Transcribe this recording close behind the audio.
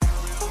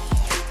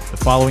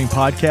following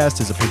podcast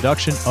is a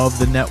production of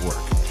the network.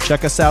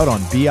 Check us out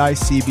on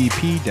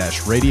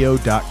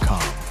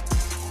bicbp-radio.com.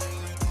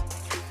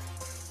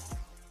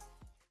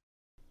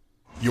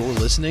 You're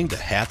listening to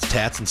Hats,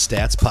 Tats, and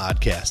Stats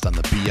podcast on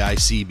the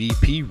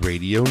BICBP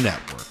Radio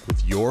Network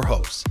with your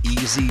hosts,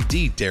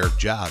 EZD Derek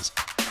Jaws,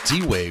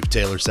 T-Wave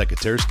Taylor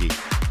Sekatersky,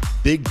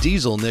 Big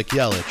Diesel Nick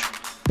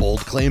Yelich, Bold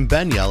Claim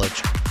Ben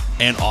Yelich,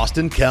 and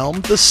Austin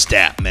Kelm, the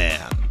Stat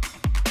Man.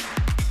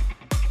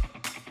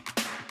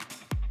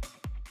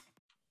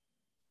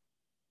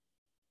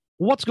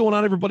 What's going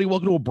on, everybody?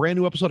 Welcome to a brand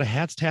new episode of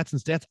Hats, Tats,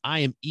 and Stats.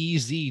 I am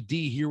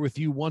EZD here with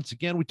you once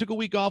again. We took a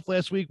week off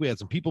last week. We had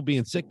some people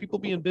being sick, people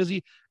being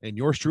busy, and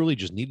yours truly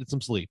just needed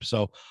some sleep.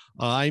 So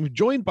I'm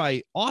joined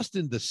by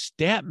Austin, the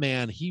Stat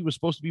Man. He was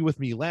supposed to be with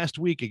me last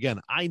week. Again,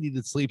 I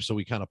needed sleep, so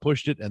we kind of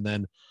pushed it, and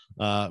then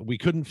we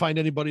couldn't find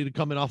anybody to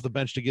come in off the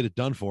bench to get it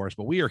done for us.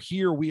 But we are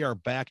here. We are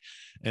back,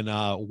 and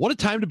what a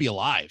time to be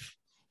alive.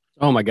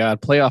 Oh my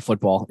God, playoff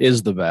football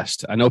is the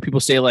best. I know people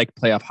say like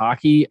playoff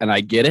hockey, and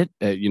I get it,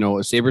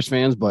 Sabres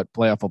fans, but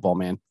playoff football,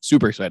 man,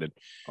 super excited.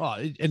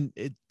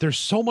 There's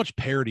so much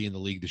parity in the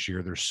league this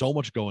year. There's so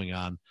much going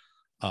on.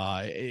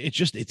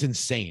 It's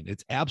insane.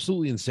 It's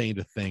absolutely insane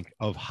to think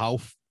of how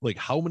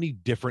many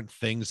different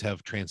things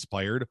have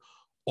transpired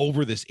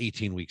over this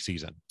 18-week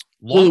season.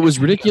 Well, it was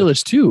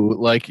ridiculous too.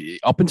 Like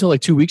up until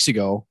like 2 weeks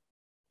ago,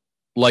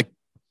 like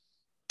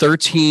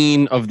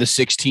 13 of the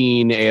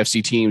 16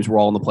 AFC teams were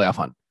all in the playoff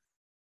hunt.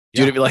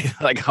 Do you know what I mean?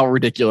 Like how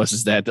ridiculous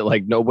is that? That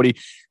like nobody,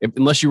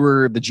 unless you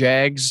were the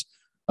Jags,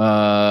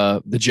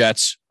 the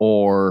Jets,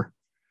 or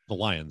the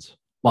Lions.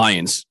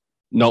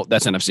 No,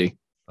 that's NFC.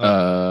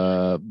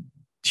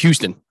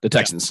 Houston, the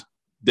Texans.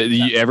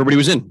 Everybody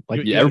was in.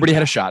 Like everybody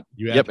had a shot.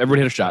 Everybody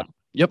had a shot.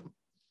 Yep.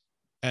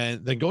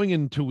 And then going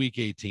into week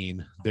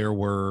 18, there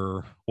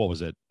were, what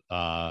was it?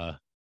 Like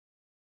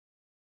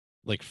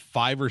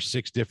 5 or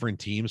 6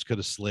 different teams could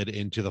have slid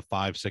into the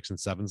 5, 6, and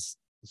 7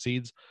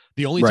 seeds.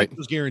 The only team that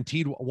was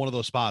guaranteed one of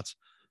those spots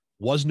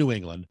was New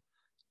England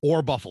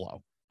or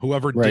Buffalo.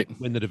 Whoever did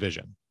win the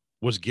division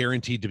was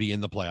guaranteed to be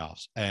in the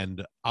playoffs.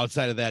 And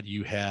outside of that,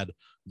 you had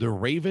the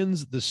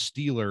Ravens, the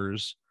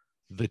Steelers,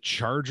 the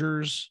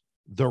Chargers,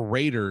 the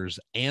Raiders,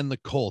 and the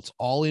Colts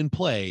all in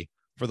play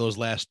for those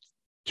last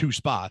 2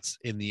 spots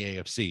in the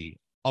AFC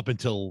up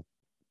until,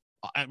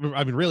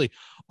 really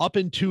up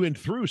into and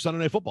through Sunday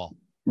Night Football.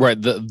 Right.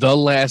 The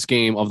last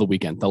game of the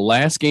weekend, the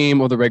last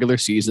game of the regular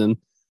season.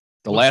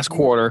 The last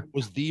quarter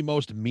was the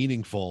most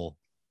meaningful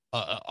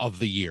of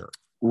the year.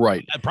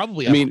 Right.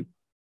 Probably. And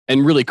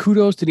really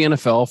kudos to the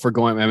NFL for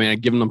going. I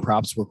give them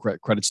props where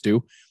credit's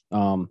due.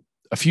 A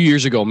few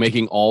years ago,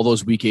 making all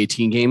those week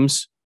 18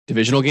 games,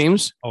 divisional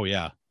games. Oh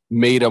yeah.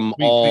 Made them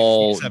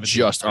all just this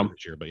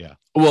year, but yeah.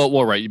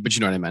 Well, right. But you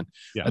know what I meant.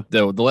 Yeah.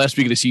 The last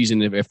week of the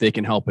season, if they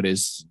can help it,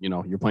 is,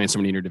 you're playing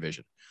somebody in your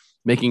division,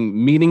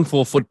 making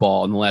meaningful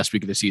football in the last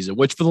week of the season,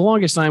 which for the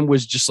longest time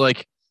was just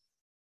like,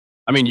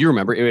 you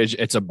remember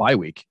it's a bye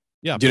week.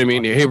 Yeah. Do you know what I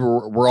mean? Hey,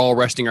 we're all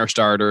resting our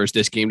starters.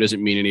 This game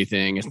doesn't mean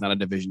anything. It's not a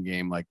division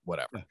game, like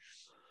whatever. Yeah.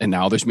 And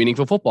now there's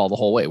meaningful football the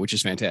whole way, which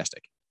is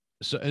fantastic.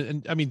 So,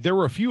 and there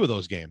were a few of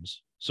those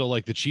games. So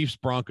like the Chiefs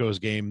Broncos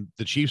game,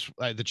 the Chiefs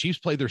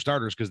played their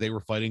starters because they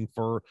were fighting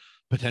for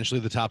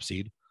potentially the top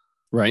seed.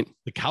 Right.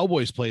 The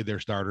Cowboys played their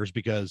starters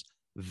because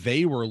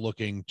they were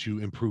looking to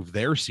improve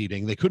their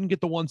seeding. They couldn't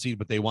get the 1 seed,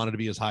 but they wanted to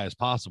be as high as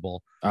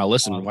possible.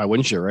 Listen, why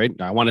wouldn't you? Right.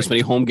 I want as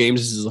many home games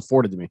as is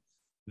afforded to me.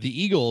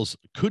 The Eagles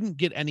couldn't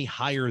get any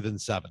higher than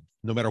 7th.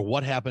 No matter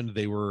what happened,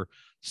 they were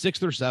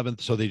 6th or 7th.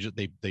 So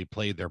they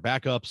played their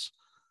backups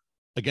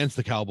against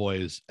the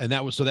Cowboys, and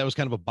that was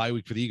kind of a bye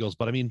week for the Eagles.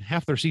 But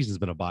half their season's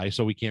been a bye,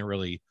 so we can't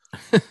really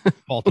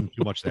fault them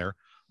too much there.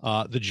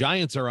 The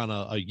Giants are on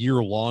a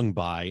year-long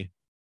bye,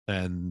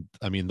 and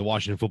the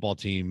Washington football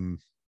team.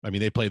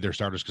 They played their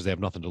starters because they have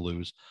nothing to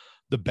lose.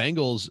 The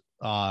Bengals.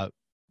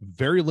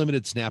 Very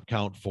limited snap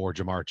count for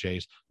Jamar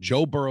Chase.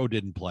 Joe Burrow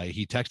didn't play.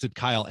 He texted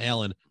Kyle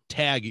Allen,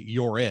 tag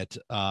you're it,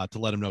 to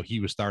let him know he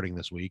was starting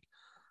this week.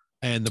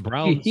 And the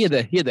Browns, he had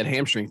that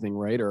hamstring thing,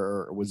 right?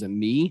 Or was a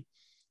knee,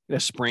 a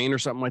sprain or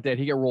something like that.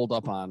 He got rolled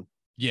up on.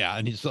 Yeah,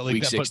 and he's like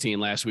week 16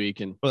 last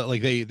week, but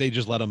they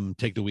just let him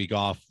take the week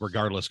off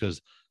regardless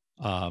because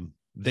the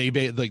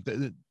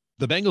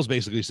Bengals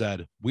basically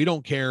said, we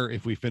don't care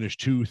if we finish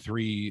 2,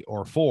 3,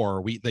 or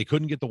 4. They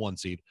couldn't get the 1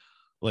 seed.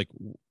 Like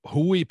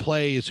who we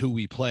play is who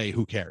we play.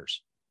 Who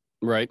cares?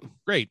 Right.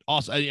 Great.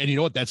 Awesome. And you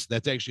know what? That's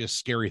actually a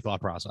scary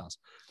thought process.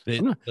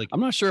 I'm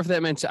not sure if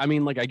that meant, I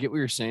get what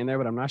you're saying there,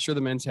 but I'm not sure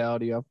the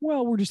mentality of,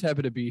 well, we're just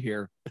happy to be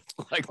here.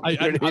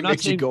 I'm not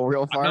saying go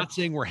real far. I'm not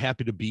saying we're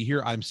happy to be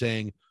here. I'm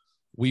saying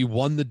we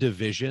won the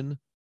division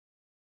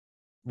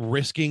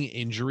risking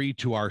injury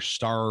to our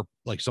some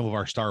of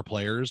our star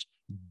players.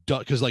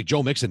 Cause like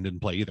Joe Mixon didn't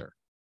play either.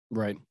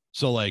 Right.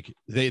 So like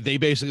they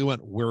basically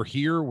went, we're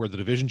here, we're the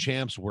division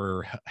champs,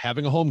 we're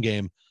having a home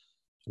game.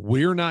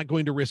 We're not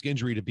going to risk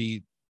injury to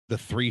be the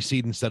 3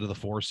 seed instead of the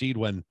 4 seed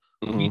when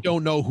we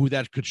don't know who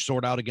that could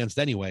sort out against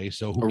anyway.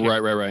 So who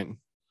cares? Right.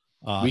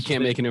 We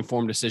can't make an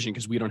informed decision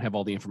because we don't have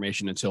all the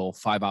information until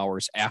 5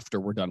 hours after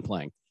we're done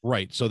playing.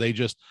 Right. So they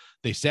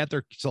sat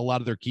a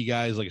lot of their key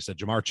guys. Like I said,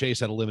 Jamar Chase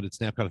had a limited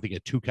snap count. I think he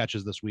had 2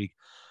 catches this week.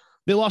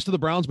 They lost to the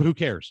Browns, but who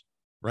cares?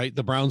 Right.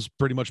 The Browns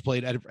pretty much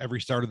played every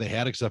starter they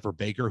had, except for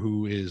Baker,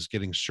 who is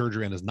getting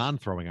surgery on his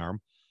non-throwing arm.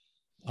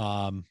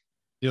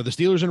 The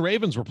Steelers and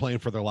Ravens were playing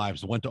for their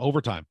lives, went to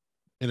overtime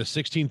in a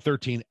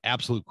 16-13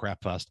 absolute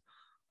crap fest.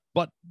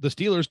 But the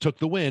Steelers took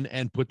the win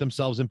and put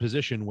themselves in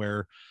position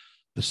where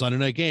the Sunday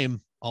night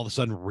game all of a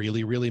sudden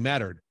really, really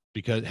mattered,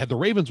 because had the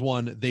Ravens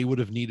won, they would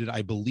have needed,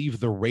 I believe,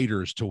 the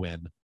Raiders to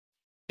win.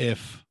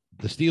 If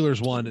the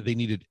Steelers won, they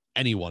needed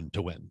anyone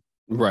to win.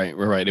 Right.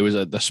 It was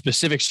the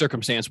specific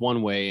circumstance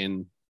one way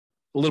and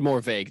a little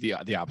more vague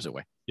the opposite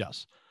way.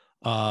 Yes.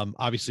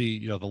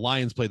 Obviously, the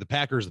Lions played the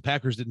Packers. The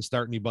Packers didn't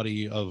start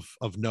anybody of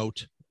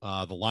note.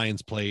 The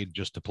Lions played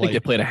just to play. I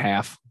think they played a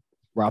half.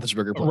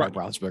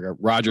 Roethlisberger.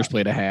 Rodgers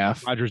played a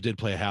half. Rodgers did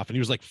play a half, and he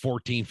was like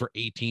 14 for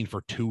 18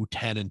 for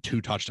 210 and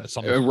 2 touchdowns.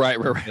 Right.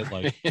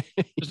 Like,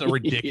 just a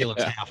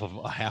ridiculous half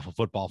of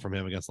football from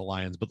him against the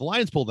Lions. But the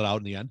Lions pulled it out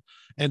in the end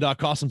and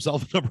cost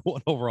himself the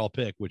 #1 overall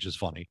pick, which is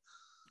funny.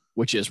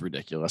 Which is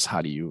ridiculous.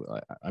 How do you?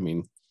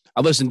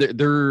 Listen.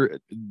 There.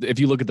 If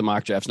you look at the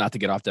mock drafts, not to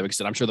get off that,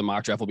 because I'm sure the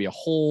mock draft will be a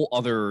whole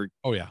other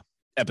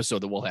episode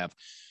that we'll have.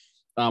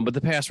 But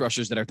the pass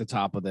rushers that are at the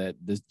top of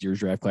this year's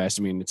draft class,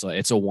 I mean, it's a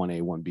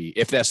 1A, 1B.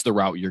 If that's the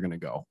route you're going to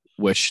go,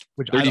 which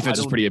their defense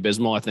is pretty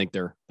abysmal. I think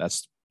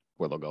that's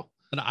where they'll go.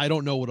 And I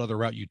don't know what other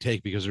route you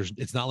take, because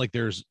it's not like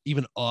there's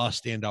even a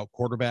standout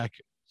quarterback.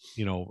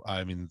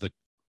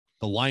 The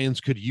Lions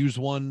could use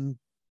one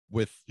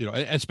with,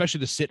 especially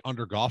to sit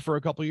under Goff for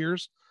a couple of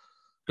years.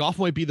 Goff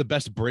might be the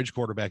best bridge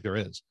quarterback there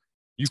is.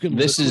 You can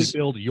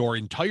build your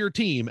entire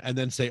team and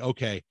then say,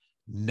 okay,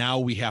 now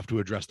we have to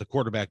address the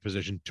quarterback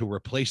position to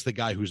replace the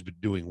guy who's been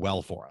doing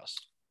well for us.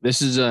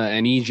 This is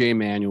an EJ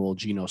Manuel,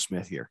 Geno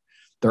Smith here.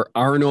 There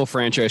are no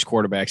franchise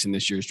quarterbacks in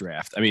this year's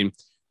draft. I mean,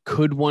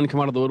 could one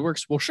come out of the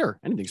woodworks? Well, sure,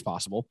 anything's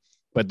possible.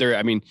 But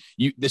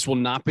this will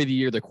not be the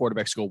year the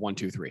quarterbacks go 1,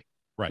 2, 3.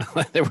 Right.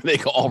 They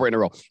go all right in a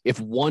row. If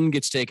one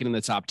gets taken in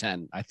the top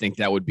 10, I think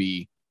that would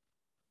be,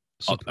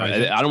 I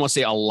don't want to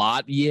say a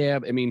lot. Yeah.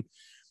 I mean,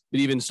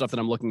 but even stuff that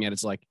I'm looking at,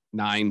 it's like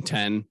 9,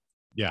 10.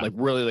 Yeah. Like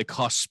really the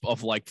cusp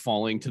of like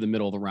falling to the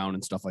middle of the round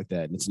and stuff like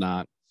that. And it's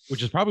not,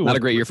 which is probably not a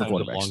great year for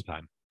quarterbacks. A long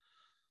time.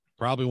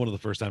 Probably one of the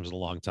first times in a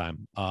long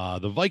time.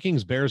 The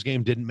Vikings-Bears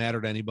game didn't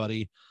matter to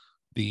anybody.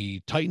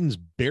 The Titans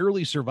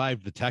barely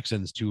survived the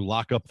Texans to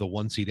lock up the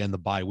 1 seed and the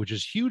bye, which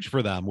is huge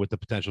for them with the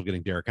potential of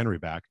getting Derrick Henry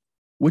back.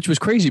 Which was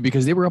crazy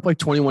because they were up like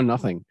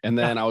 21-0. And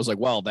then I was like,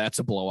 well, that's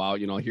a blowout.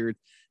 Here,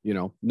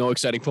 no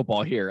exciting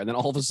football here. And then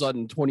all of a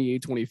sudden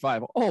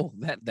 28-25. Oh,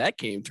 that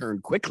game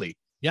turned quickly.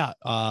 Yeah.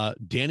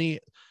 Danny,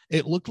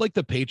 it looked like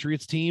the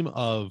Patriots team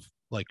of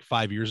like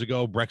 5 years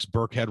ago. Rex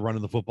Burkhead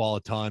running the football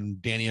a ton.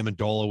 Danny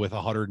Amendola with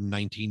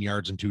 119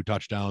 yards and 2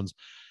 touchdowns.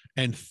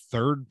 And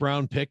 3rd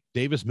round pick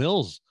Davis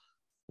Mills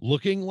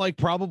looking like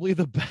probably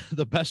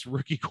the best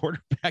rookie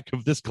quarterback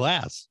of this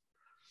class.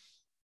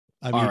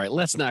 All right,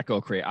 let's not go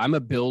crazy. I'm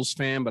a Bills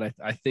fan, but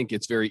I think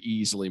it's very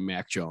easily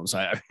Mac Jones.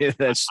 I'm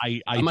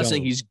not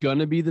saying he's going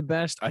to be the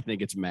best. I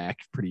think it's Mac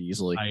pretty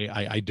easily.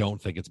 I don't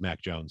think it's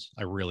Mac Jones.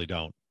 I really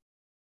don't.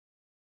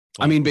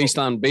 I mean, based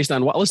on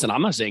what, listen,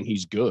 I'm not saying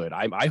he's good.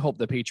 I hope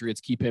the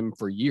Patriots keep him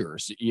for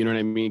years. You know what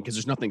I mean? Because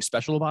there's nothing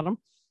special about him.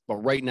 But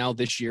right now,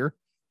 this year,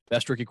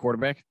 best rookie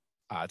quarterback,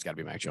 it's got to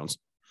be Mac Jones.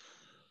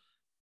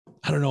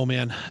 I don't know,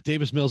 man.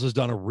 Davis Mills has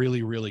done a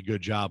really, really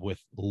good job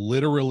with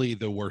literally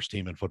the worst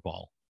team in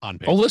football on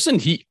paper. Oh, listen,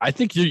 I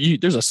think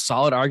there's a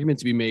solid argument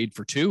to be made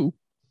for 2.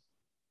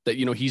 That,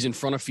 he's in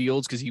front of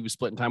Fields because he was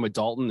splitting time with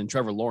Dalton, and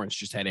Trevor Lawrence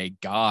just had a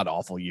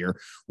god-awful year.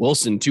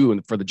 Wilson, too,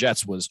 and for the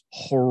Jets was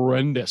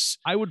horrendous.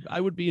 I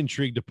would be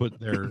intrigued to put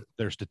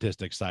their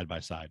statistics side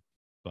by side,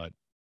 but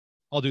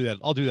I'll do that.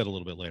 I'll do that a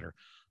little bit later.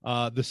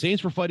 The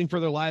Saints were fighting for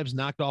their lives,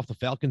 knocked off the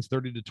Falcons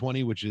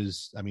 30-20, which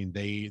is, I mean,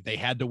 they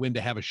had to win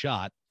to have a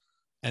shot,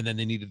 and then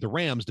they needed the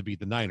Rams to beat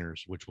the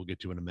Niners, which we'll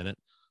get to in a minute.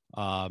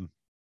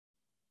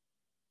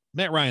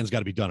 Matt Ryan's got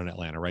to be done in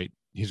Atlanta, right?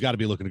 He's got to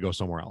be looking to go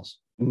somewhere else.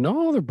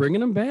 No, they're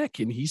bringing him back,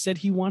 and he said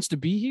he wants to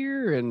be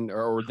here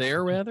or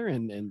there rather,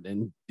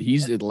 and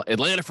he's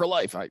Atlanta for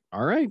life.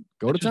 All right,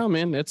 go to town,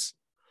 man. That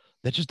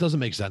just doesn't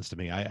make sense to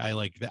me.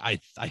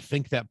 I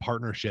think that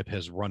partnership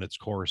has run its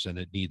course, and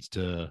it needs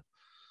to.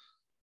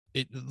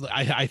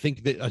 I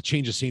think that a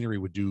change of scenery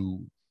would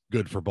do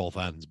good for both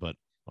ends, but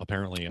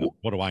apparently,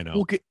 what do I know?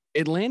 Well,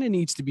 Atlanta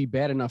needs to be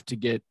bad enough to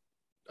get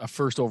a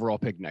 1st overall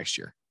pick next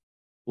year.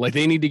 Like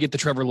they need to get the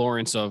Trevor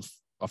Lawrence of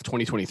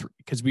 2023,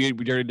 because we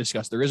already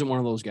discussed there isn't one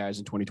of those guys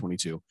in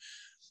 2022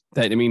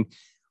 that, I mean,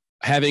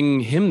 having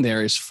him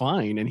there is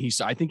fine. And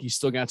I think he's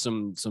still got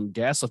some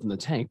gas left in the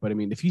tank, but I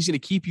mean, if he's going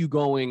to keep you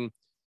going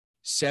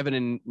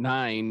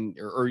 7-9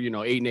 or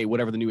 8-8,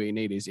 whatever the new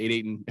 8-8 is,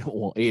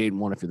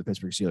 8-8-1 if you're the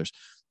Pittsburgh Steelers,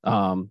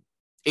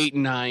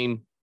 8-9,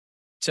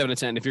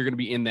 7-10. If you're going to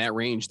be in that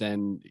range,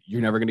 then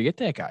you're never going to get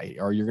that guy,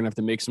 or you're going to have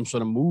to make some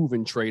sort of move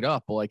and trade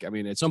up. Like, I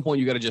mean, at some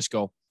point you got to just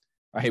go,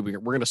 hey, we're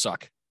going to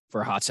suck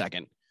for a hot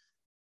second,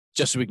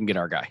 just so we can get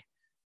our guy.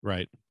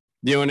 Right.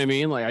 You know what I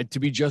mean? Like to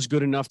be just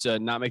good enough to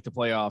not make the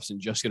playoffs and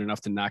just good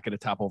enough to not get a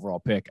top overall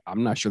pick.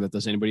 I'm not sure that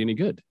does anybody any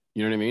good.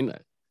 You know what I mean?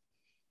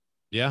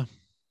 Yeah.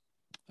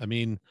 I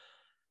mean,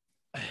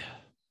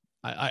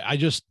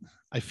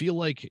 I feel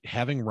like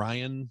having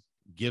Ryan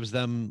gives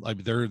them,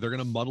 like, they're going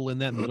to muddle in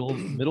that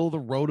middle of the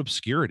road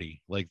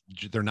obscurity. Like,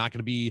 they're not going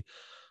to be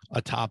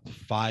a top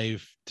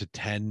 5 to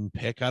 10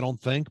 pick, I don't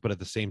think. But at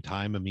the same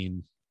time, I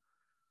mean,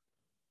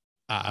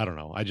 I don't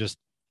know.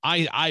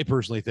 I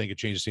personally think a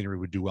change of scenery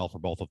would do well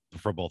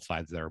for both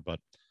sides there. But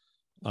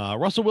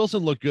Russell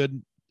Wilson looked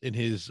good in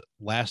his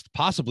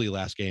possibly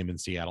last game in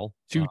Seattle.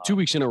 Two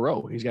weeks in a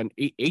row. He's gotten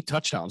eight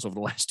touchdowns over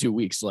the last 2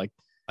 weeks. Like,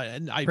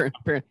 and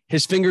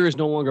his finger is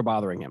no longer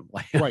bothering him.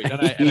 Right.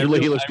 And I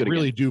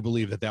really do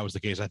believe that was the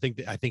case. I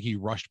think he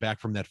rushed back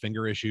from that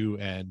finger issue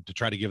and to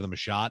try to give them a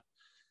shot.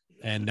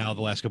 And now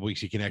the last couple of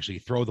weeks, he can actually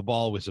throw the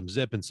ball with some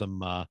zip and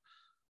some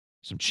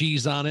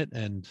cheese on it.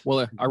 And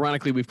well,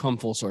 ironically, we've come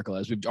full circle.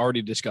 As we've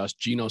already discussed,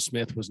 Geno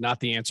Smith was not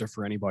the answer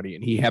for anybody,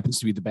 and he happens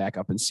to be the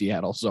backup in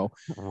Seattle. So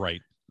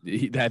right.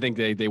 I think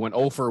they went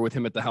over with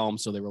him at the helm.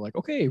 So they were like,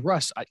 okay,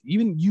 Russ,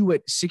 even you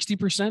at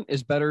 60%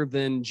 is better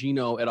than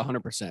Geno at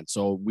 100%.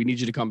 So we need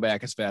you to come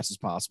back as fast as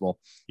possible.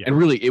 Yeah. And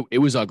really, it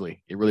was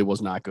ugly. It really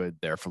was not good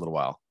there for a little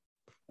while.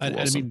 And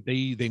I mean,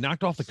 they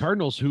knocked off the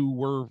Cardinals, who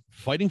were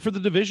fighting for the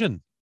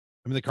division.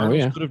 I mean, the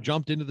Cardinals could have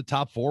jumped into the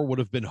top 4, would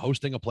have been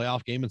hosting a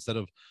playoff game instead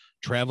of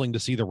traveling to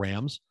see the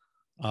Rams.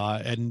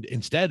 And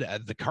instead,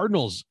 the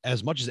Cardinals,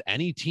 as much as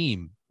any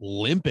team,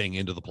 limping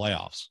into the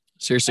playoffs.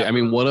 Seriously, I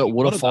mean, what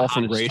a fall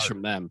from grace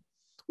from them.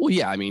 Well,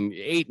 yeah, I mean,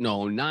 8-0,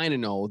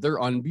 9-0, they're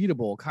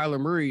unbeatable. Kyler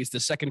Murray is the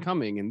second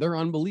coming, and they're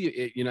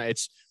unbelievable.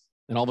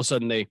 And all of a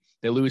sudden they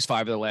lose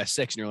 5 of their last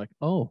 6, and you're like,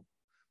 oh,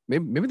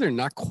 maybe they're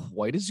not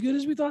quite as good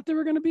as we thought they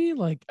were going to be.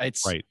 Like,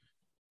 it's right.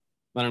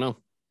 I don't know.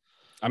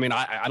 I mean,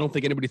 I don't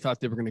think anybody thought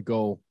they were going to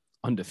go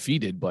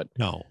undefeated, but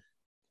no.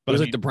 But it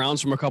was like the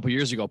Browns from a couple of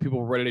years ago. People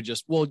were ready to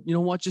just, well, you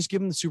know what? Just give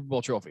them the Super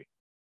Bowl trophy.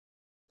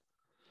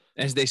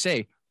 As they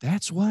say,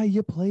 that's why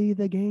you play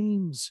the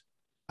games.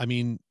 I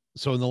mean,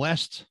 so in the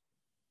last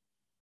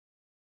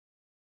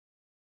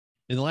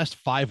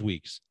 5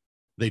 weeks,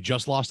 they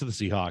just lost to the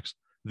Seahawks.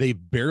 They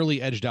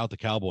barely edged out the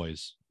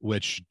Cowboys,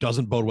 which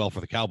doesn't bode well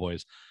for the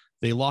Cowboys.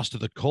 They lost to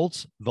the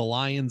Colts, the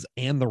Lions,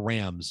 and the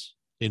Rams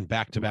in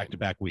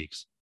back-to-back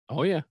weeks.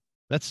 Oh, yeah.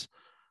 That's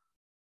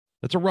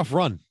a rough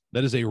run.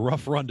 That is a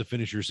rough run to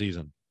finish your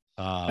season.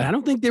 And I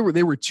don't think they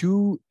were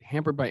too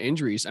hampered by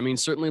injuries. I mean,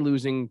 certainly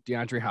losing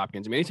DeAndre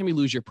Hopkins. I mean, anytime you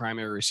lose your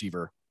primary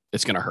receiver,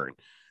 it's going to hurt.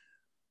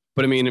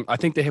 But I mean, I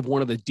think they have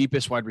one of the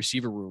deepest wide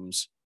receiver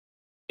rooms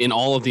in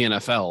all of the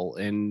NFL.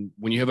 And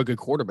when you have a good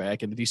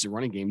quarterback and a decent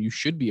running game, you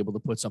should be able to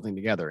put something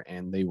together.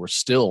 And they were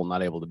still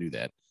not able to do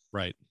that.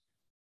 Right.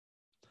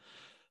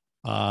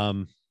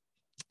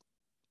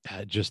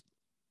 Just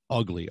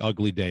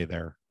ugly day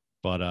there.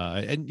 But,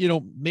 and, you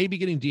know, maybe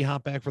getting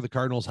D-Hop back for the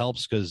Cardinals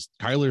helps because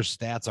Kyler's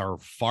stats are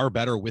far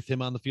better with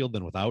him on the field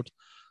than without.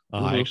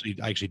 I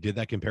actually did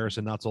that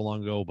comparison not so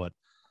long ago, but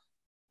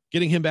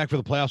getting him back for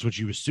the playoffs, which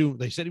you assume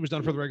they said he was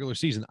done for the regular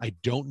season. I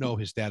don't know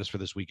his status for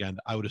this weekend.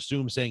 I would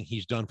assume saying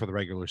he's done for the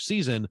regular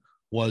season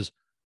was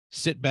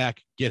sit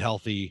back, get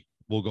healthy.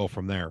 We'll go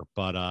from there.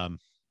 But,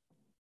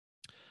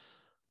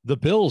 the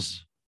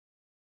Bills,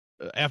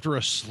 after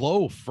a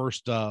slow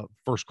first half,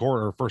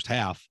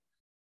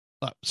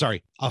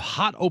 a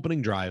hot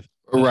opening drive.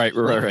 Right.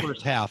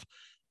 First half,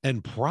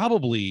 and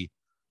probably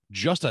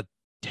just a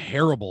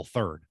terrible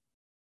third.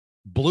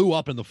 Blew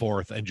up in the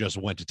fourth and just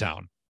went to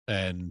town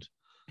and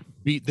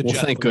beat the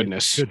Jets. Thank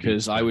goodness,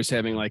 because I was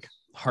having like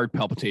heart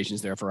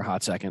palpitations there for a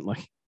hot second.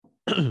 Like,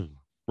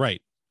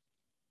 right.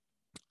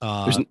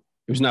 It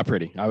was not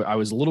pretty. I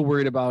was a little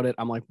worried about it.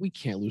 I'm like, we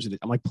can't lose it.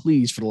 I'm like,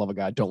 please, for the love of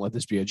God, don't let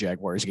this be a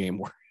Jaguars game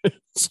where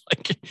it's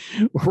like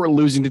we're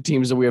losing to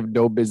teams that we have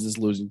no business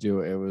losing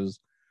to.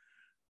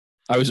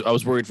 I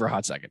was worried for a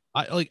hot second.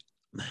 I think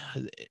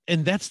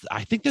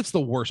that's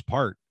the worst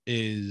part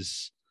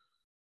is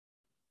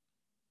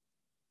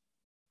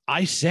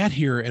I sat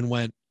here and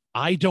went,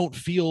 I don't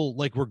feel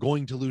like we're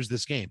going to lose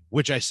this game,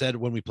 which I said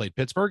when we played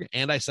Pittsburgh.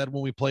 And I said,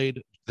 when we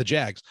played the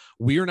Jags,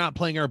 we are not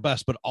playing our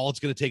best, but all it's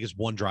going to take is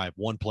one drive,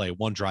 one play,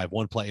 one drive,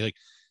 one play. Like,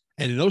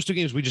 and in those two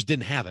games, we just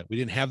didn't have it. We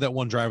didn't have that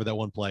one drive or that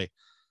one play.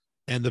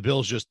 And the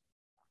Bills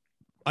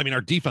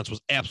our defense was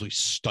absolutely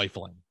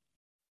stifling.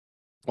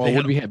 Well,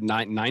 what did we have?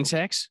 Nine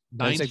sacks?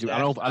 Nine sacks. I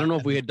don't know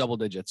if we had double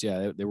digits.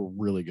 Yeah, they were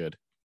really good.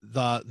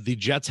 The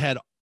Jets had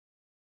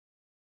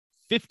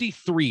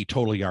 53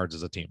 total yards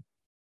as a team.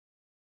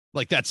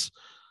 Like that's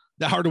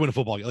hard to win a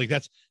football game. Like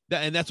that's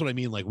what I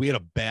mean. Like we had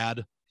a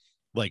bad,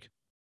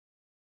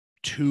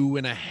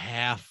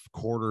 2.5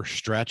 quarter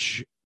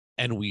stretch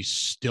and we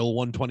still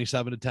won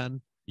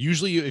 27-10.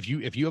 Usually if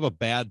you have a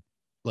bad,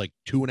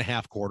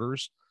 2.5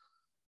 quarters,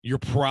 you're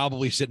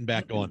probably sitting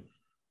back going,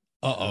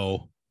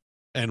 uh-oh.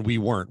 And we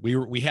weren't.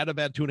 We had a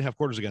bad 2.5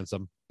 quarters against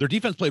them. Their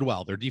defense played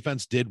well. Their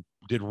defense did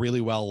really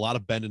well. A lot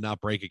of bend and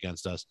not break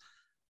against us.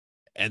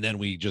 And then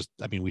we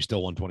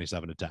still won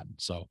 27-10.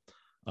 So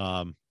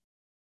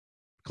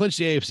Clinched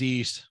the AFC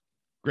East.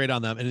 Great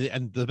on them.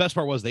 And the best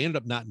part was they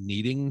ended up not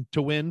needing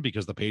to win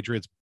because the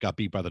Patriots got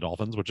beat by the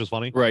Dolphins, which is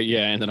funny. Right.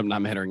 Yeah. And then I'm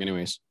not mattering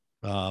anyways.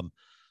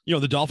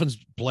 The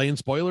Dolphins playing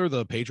spoiler,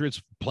 the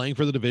Patriots playing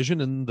for the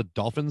division, and the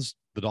Dolphins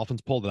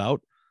pulled it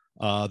out.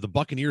 The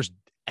Buccaneers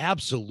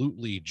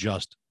absolutely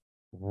just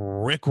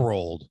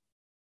rickrolled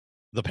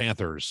the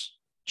Panthers.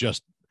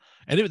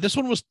 This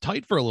one was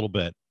tight for a little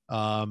bit. It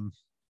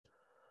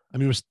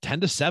was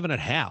 10-7 at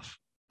half,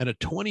 and a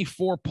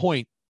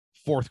 24-point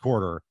fourth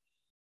quarter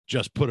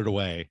just put it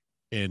away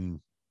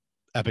in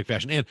epic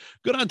fashion. And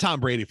good on Tom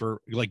Brady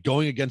for like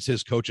going against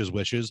his coach's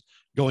wishes,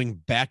 going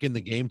back in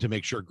the game to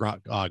make sure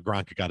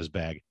Gronk got his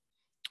bag.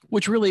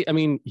 Which really,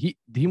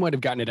 he might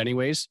have gotten it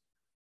anyways,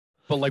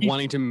 but like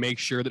wanting to make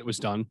sure that it was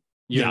done.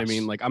 You know what I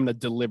mean? Like, I'm going to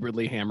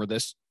deliberately hammer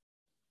this.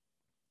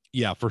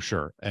 Yeah, for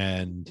sure.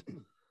 And,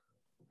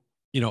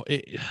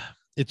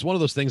 it's one of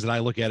those things that I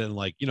look at it and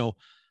like,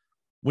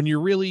 when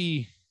you're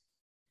really,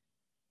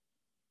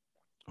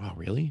 oh,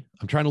 really?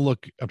 I'm trying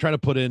to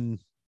put in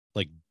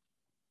like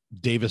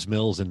Davis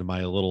Mills into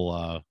my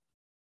little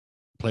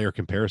player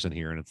comparison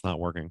here, and it's not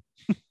working.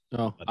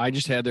 Oh, I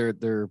just had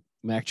their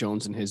Mac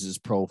Jones and his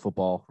Pro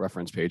Football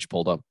Reference page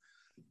pulled up.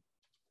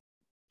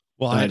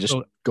 Well, I just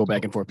go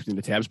back and forth between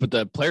the tabs, but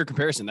the player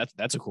comparison,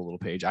 that's a cool little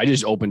page. I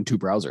just opened two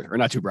browsers, or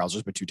not two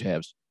browsers, but two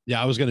tabs.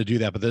 Yeah, I was going to do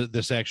that, but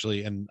this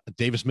actually, and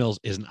Davis Mills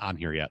isn't on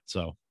here yet,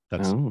 so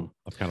that's kind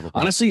of a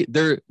honestly,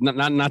 they're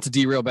not to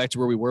derail back to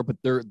where we were, but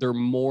they're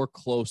more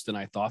close than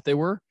I thought they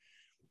were.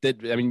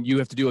 You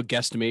have to do a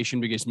guesstimation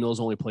because Mills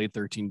only played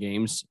 13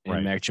 games and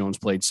right. Mac Jones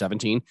played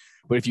 17.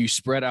 But if you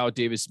spread out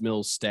Davis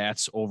Mills'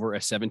 stats over a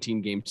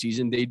 17-game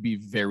season, they'd be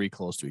very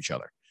close to each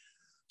other.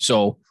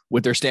 So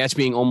with their stats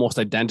being almost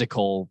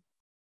identical,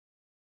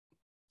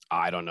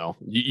 I don't know.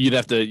 You'd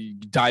have to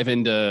dive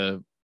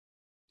into,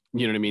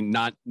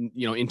 not,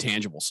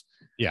 intangibles.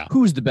 Yeah.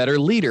 Who's the better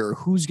leader?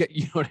 Who's got,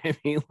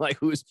 like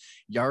who's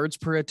yards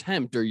per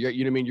attempt, or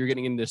you're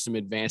getting into some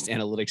advanced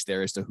analytics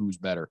there as to who's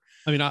better.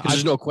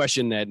 There's no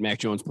question that Mac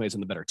Jones plays on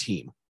the better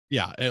team.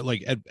 Yeah.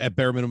 Like at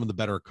bare minimum, the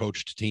better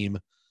coached team,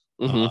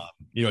 a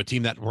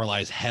team that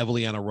relies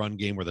heavily on a run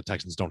game where the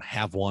Texans don't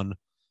have one.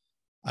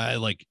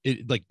 In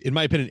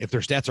my opinion, if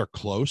their stats are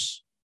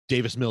close,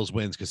 Davis Mills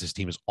wins because his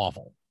team is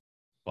awful.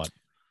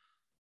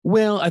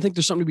 Well, I think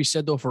there's something to be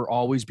said though, for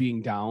always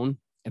being down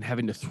and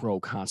having to throw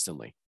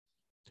constantly.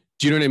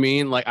 Do you know what I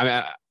mean? Like,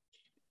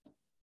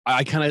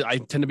 I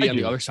tend to be on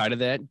the other side of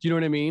that. Do you know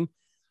what I mean?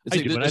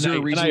 Is there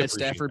a reason that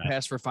Stafford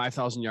passed for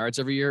 5,000 yards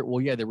every year? Well,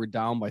 yeah, they were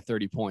down by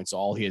 30 points.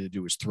 All he had to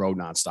do was throw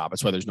nonstop.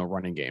 That's why there's no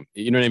running game.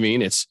 You know what I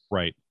mean? It's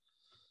right.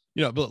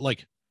 But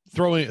like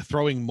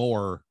throwing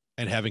more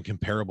and having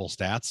comparable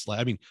stats.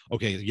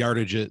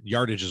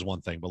 Yardage is one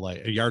thing, but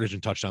like yardage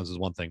and touchdowns is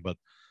one thing. But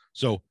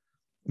so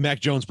Mac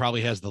Jones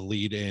probably has the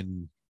lead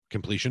in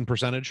completion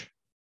percentage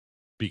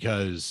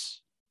because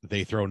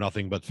they throw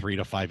nothing but 3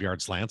 to 5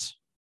 yard slants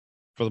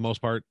for the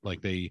most part.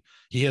 Like he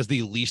has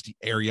the least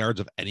air yards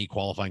of any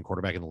qualifying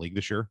quarterback in the league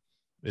this year.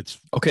 It's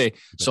okay.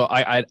 So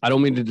I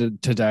don't mean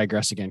to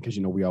digress again, because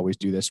we always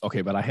do this.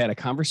 Okay, but I had a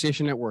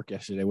conversation at work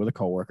yesterday with a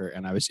coworker,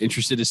 and I was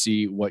interested to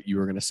see what you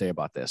were going to say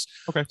about this.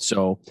 Okay.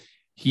 So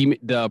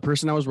the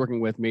person I was working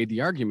with made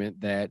the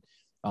argument that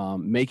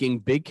making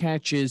big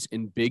catches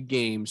in big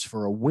games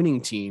for a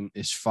winning team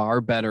is far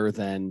better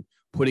than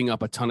putting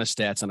up a ton of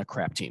stats on a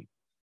crap team.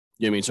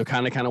 You know what I mean? So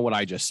kind of what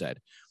I just said.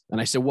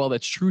 And I said, well,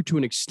 that's true to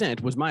an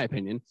extent, was my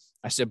opinion.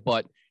 I said,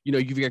 but,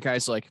 you've got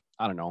guys like,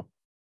 I don't know,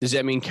 does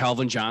that mean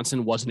Calvin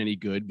Johnson wasn't any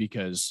good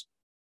because,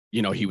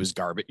 he was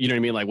garbage? You know what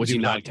I mean? Like, was he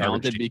not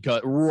talented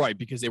because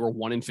they were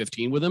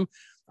 1-15 with him?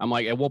 I'm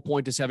like, at what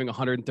point does having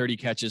 130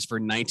 catches for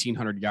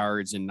 1,900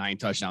 yards and 9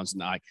 touchdowns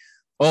not like,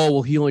 oh,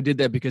 well, he only did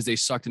that because they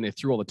sucked and they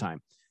threw all the time?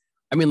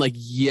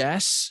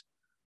 Yes.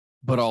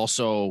 But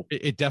also,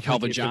 it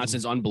definitely Calvin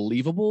Johnson's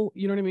unbelievable.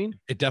 You know what I mean?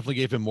 It definitely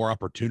gave him more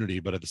opportunity,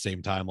 but at the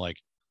same time,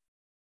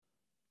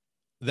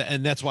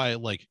 and that's why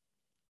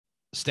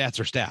stats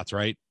are stats,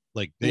 right?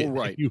 Like,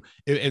 right.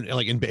 In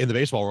the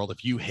baseball world,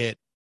 if you hit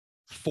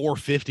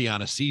 450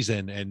 on a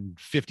season and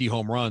 50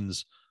 home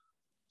runs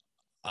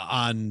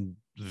on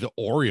the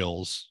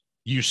Orioles,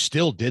 you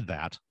still did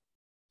that.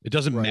 It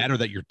doesn't matter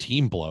that your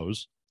team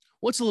blows.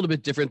 What's a little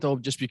bit different though,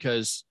 just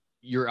because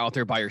you're out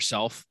there by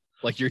yourself.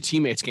 Like, your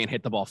teammates can't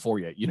hit the ball for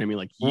you. You know what I mean?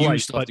 Like, you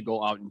still have to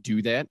go out and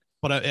do that.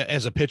 But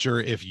as a pitcher,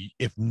 if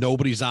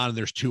nobody's on and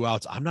there's 2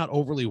 outs, I'm not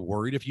overly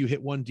worried if you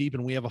hit one deep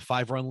and we have a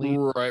 5-run lead.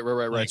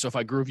 Right. So if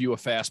I groove you a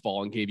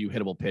fastball and gave you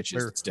hittable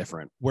pitches, it's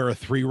different. Where a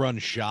 3-run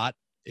shot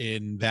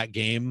in that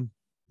game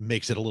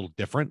makes it a little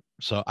different.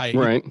 So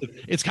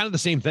it's kind of the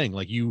same thing.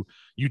 Like, you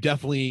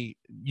definitely,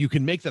 you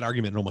can make that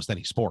argument in almost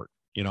any sport.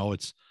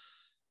 It's,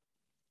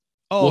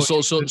 this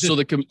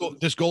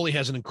goalie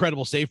has an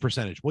incredible save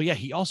percentage. Well, yeah,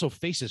 he also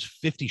faces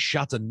 50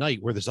 shots a night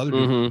where this other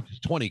dude is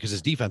 20 because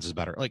his defense is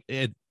better. Like,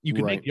 you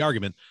can make the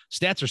argument.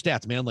 Stats are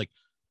stats, man. Like,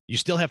 you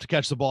still have to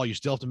catch the ball. You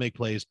still have to make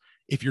plays.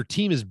 If your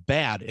team is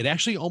bad, it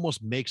actually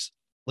almost makes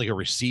like a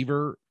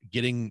receiver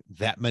getting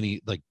that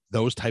many, like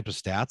those type of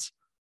stats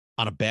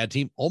on a bad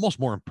team almost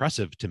more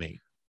impressive to me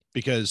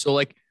because So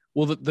like,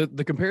 well,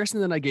 the comparison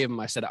that I gave him,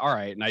 I said, all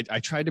right. And I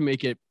tried to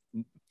make it, I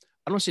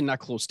don't want to say not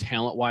close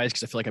talent wise,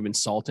 because I feel like I'm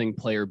insulting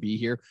player B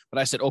here, but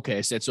I said, okay,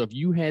 I said, so if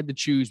you had to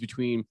choose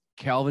between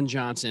Calvin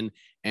Johnson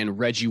and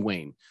Reggie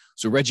Wayne.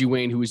 So Reggie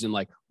Wayne, who was in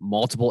like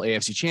multiple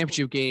AFC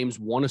championship games,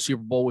 won a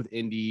Super Bowl with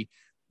Indy,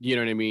 you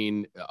know what I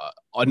mean?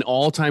 An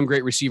all-time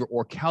great receiver,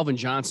 or Calvin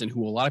Johnson,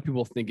 who a lot of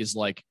people think is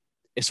like,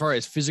 as far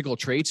as physical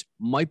traits,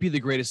 might be the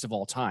greatest of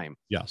all time.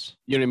 yes,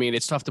 You know what I mean?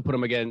 It's tough to put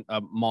him again,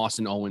 Moss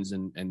and Owens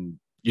and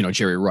you know,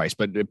 Jerry Rice,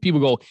 but people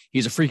go,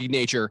 he's a freaky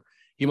nature.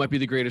 He might be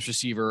the greatest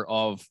receiver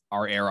of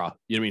our era.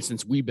 You know what I mean?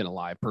 Since we've been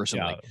alive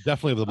personally. yeah,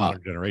 definitely of the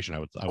modern generation. I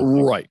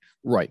would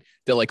Right.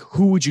 They're like,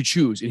 who would you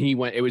choose? And he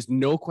went, it was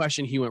no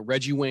question. He went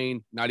Reggie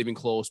Wayne, not even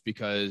close,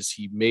 because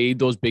he made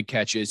those big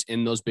catches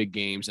in those big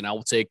games. And I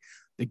will take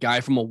the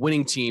guy from a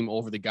winning team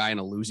over the guy in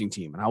a losing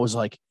team. And I was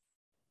like,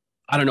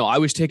 I don't know. I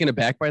was taken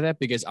aback by that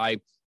because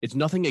it's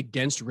nothing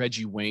against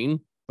Reggie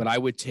Wayne, but I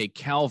would take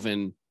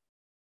Calvin.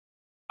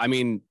 I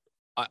mean,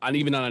 and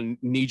even on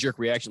a knee-jerk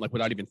reaction, like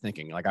without even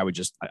thinking, like I would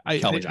just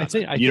Calvin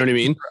Johnson. You know what I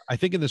mean? I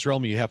think in this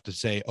realm, you have to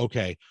say,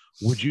 okay,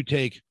 would you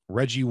take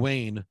Reggie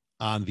Wayne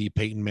on the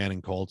Peyton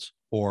Manning Colts,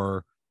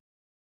 or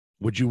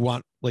would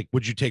you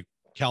take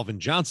Calvin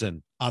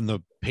Johnson on the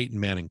Peyton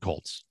Manning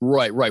Colts?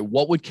 Right.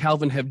 What would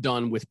Calvin have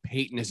done with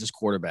Peyton as his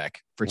quarterback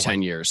for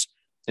 10 years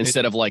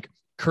instead of like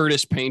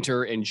Curtis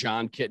Painter and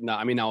John Kitna?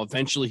 I mean, now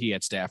eventually he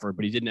had Stafford,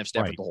 but he didn't have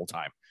Stafford the whole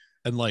time.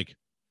 And like,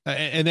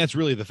 and that's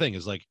really the thing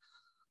is like,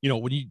 you know,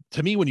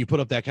 when you put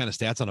up that kind of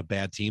stats on a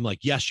bad team, like,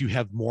 yes, you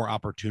have more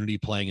opportunity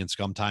playing in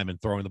scum time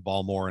and throwing the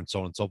ball more and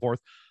so on and so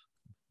forth.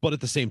 But at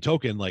the same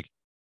token, like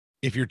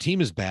if your team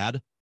is bad,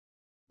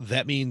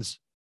 that means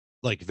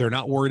like they're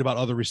not worried about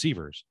other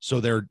receivers. So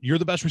you're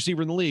the best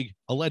receiver in the league.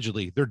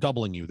 Allegedly, they're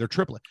doubling you. They're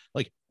tripling.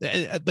 Like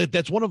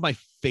that's one of my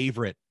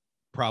favorite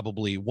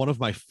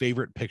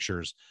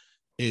pictures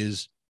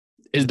is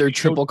they're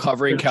triple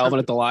covering Calvin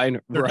at the line.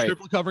 They're right.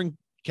 triple covering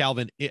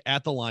Calvin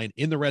at the line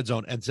in the red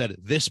zone and said,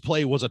 this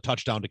play was a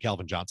touchdown to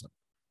Calvin Johnson.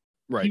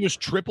 Right. He was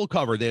triple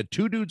covered. They had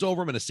two dudes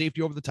over him and a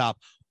safety over the top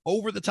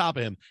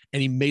of him.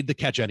 And he made the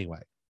catch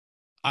anyway.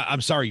 I'm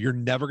sorry. You're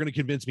never going to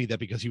convince me that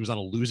because he was on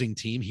a losing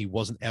team, he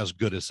wasn't as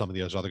good as some of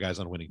the other guys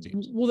on winning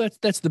teams. Well,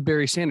 that's the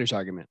Barry Sanders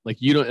argument. Like,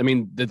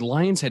 the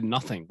Lions had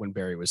nothing when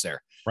Barry was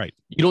there. Right.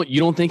 You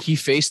don't think he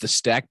faced the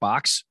stack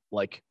box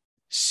like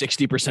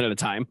 60% of the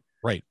time?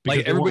 Right.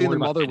 Like everybody and their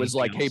mother was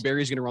like, hey,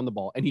 Barry's going to run the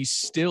ball. And he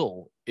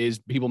still is.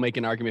 People make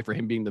an argument for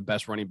him being the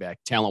best running back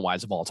talent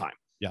wise of all time.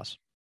 Yes.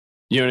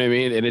 You know what I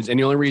mean? And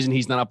the only reason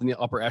he's not up in the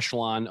upper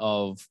echelon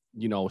of,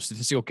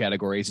 statistical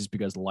categories is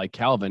because like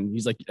Calvin,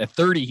 he's like at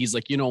 30, he's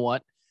like, you know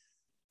what?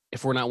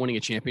 If we're not winning a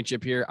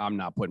championship here, I'm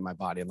not putting my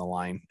body on the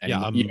line. And,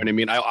 you know what I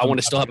mean? I want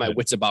to still have my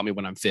wits about me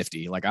when I'm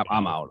 50. Like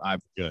I'm out.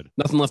 I've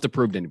nothing left to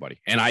prove to anybody.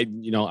 And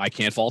I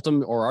can't fault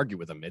him or argue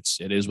with him.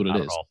 It is what it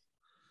is.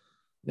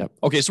 Yep.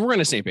 Okay, so we're on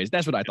the same page.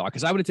 That's what I thought,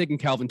 because I would have taken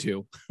Calvin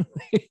too.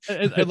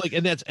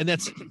 and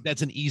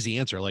that's an easy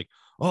answer. Like,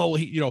 oh,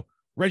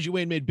 Reggie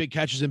Wayne made big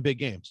catches in big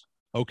games.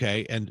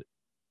 Okay, and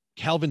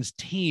Calvin's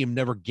team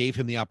never gave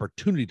him the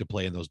opportunity to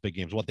play in those big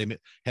games.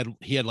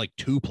 He had like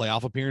 2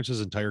 playoff appearances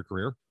his entire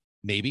career,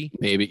 maybe.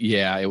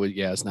 Yeah,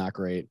 it's not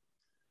great.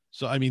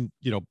 So I mean,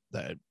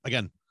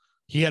 again,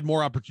 he had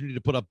more opportunity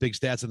to put up big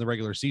stats in the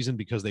regular season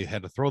because they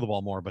had to throw the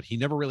ball more, but he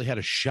never really had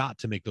a shot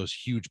to make those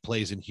huge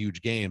plays in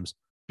huge games,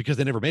 because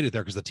they never made it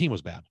there because the team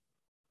was bad.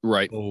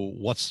 Right. So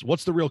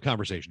what's the real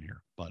conversation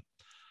here? But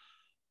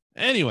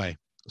anyway,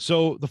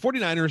 so the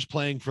 49ers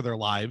playing for their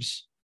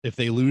lives. If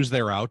they lose,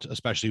 they're out,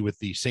 especially with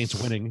the Saints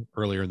winning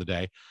earlier in the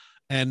day.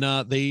 And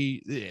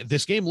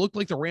this game looked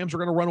like the Rams were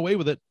going to run away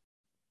with it.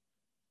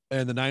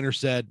 And the Niners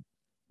said,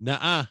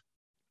 nah,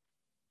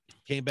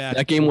 came back.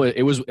 That game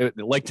was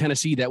like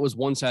Tennessee. That was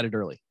one-sided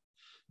early.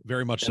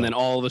 Very much. And then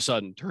all of a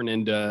sudden turned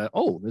into,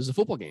 this is a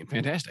football game.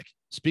 Fantastic.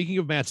 Speaking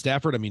of Matt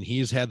Stafford, I mean,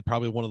 he's had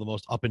probably one of the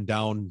most up and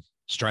down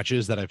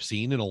stretches that I've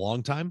seen in a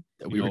long time.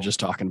 We were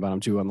just talking about him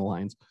too on the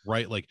Lions.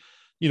 Right. Like,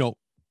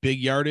 big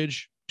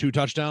yardage, 3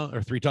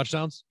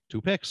 touchdowns,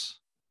 2 picks,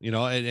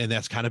 and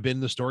that's kind of been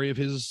the story of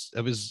his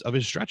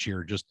stretch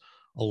here. Just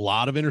a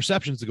lot of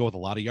interceptions to go with a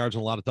lot of yards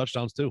and a lot of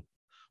touchdowns too,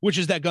 which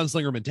is that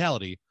gunslinger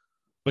mentality.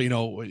 But,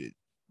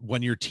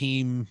 when your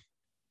team,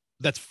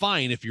 that's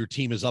fine if your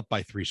team is up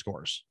by 3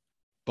 scores,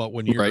 but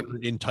when you're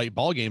in tight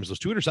ball games, those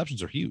 2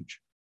 interceptions are huge.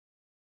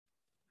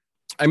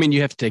 I mean,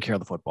 you have to take care of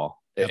the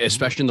football,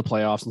 especially in the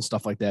playoffs and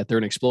stuff like that. They're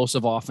an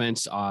explosive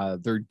offense.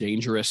 They're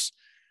dangerous.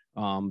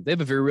 They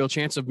have a very real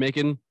chance of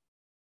making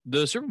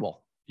the Super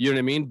Bowl. You know what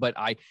I mean? But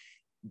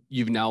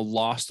you've now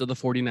lost to the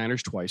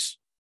 49ers twice.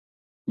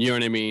 You know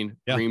what I mean?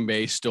 Yeah. Green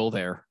Bay still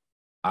there.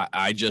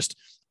 I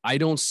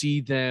don't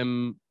see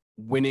them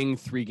winning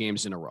 3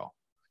 games in a row.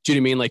 Do you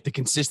know what I mean? Like the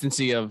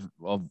consistency of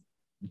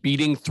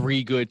beating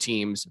 3 good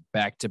teams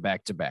back to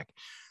back to back.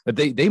 But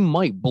they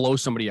might blow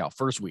somebody out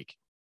first week.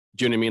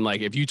 Do you know what I mean?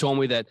 Like if you told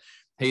me that,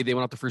 hey, they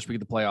went out the first week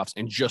of the playoffs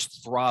and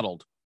just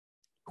throttled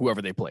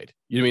whoever they played.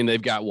 You know what I mean?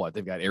 They've got what?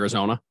 They've got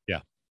Arizona. Yeah.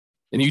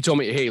 And you told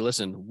me, hey,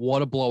 listen,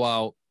 what a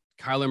blowout.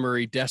 Kyler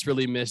Murray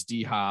desperately missed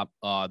D-Hop.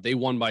 They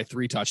won by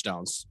 3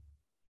 touchdowns.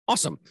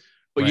 Awesome.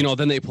 But, Right.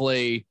 then they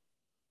play,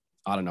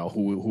 I don't know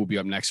who will be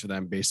up next for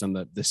them based on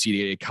the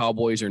seed,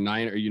 Cowboys or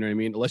Niners, you know what I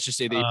mean? Let's just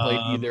say they played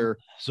either.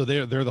 So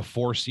they're the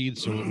 4 seed.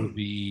 So it would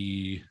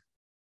be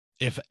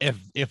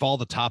if all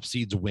the top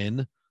seeds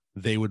win,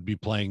 they would be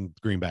playing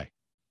Green Bay.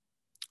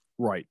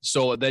 Right.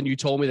 So then you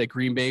told me that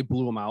Green Bay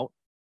blew them out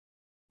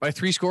by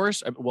 3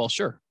 scores. Well,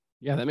 sure.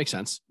 Yeah, that makes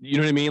sense. You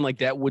know what I mean? Like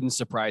that wouldn't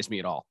surprise me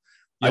at all.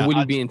 Yeah, I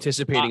wouldn't be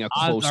anticipating a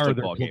close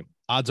football game.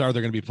 Odds are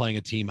they're going to be playing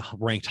a team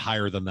ranked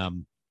higher than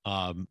them,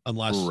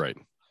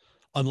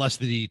 unless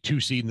the 2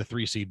 seed and the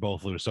 3 seed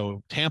both lose.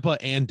 So Tampa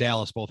and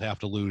Dallas both have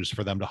to lose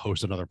for them to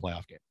host another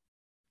playoff game.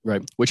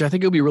 Right. Which I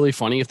think it would be really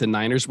funny if the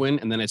Niners win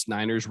and then it's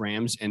Niners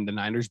Rams and the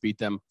Niners beat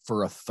them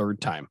for a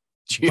 3rd time.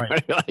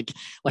 Right.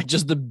 like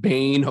just the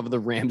bane of the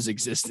Rams'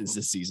 existence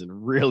this season.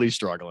 Really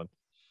struggling.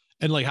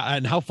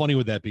 And how funny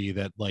would that be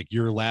that like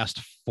your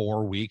last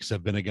 4 weeks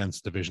have been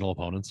against divisional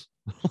opponents?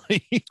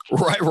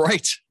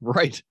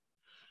 Right.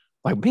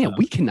 Like, man,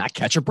 we cannot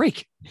catch a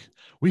break.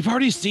 We've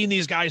already seen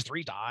these guys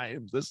 3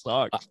 times. This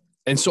sucks.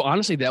 And so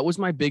honestly, that was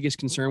my biggest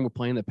concern with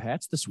playing the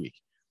Pats this week.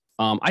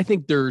 I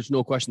think there's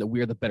no question that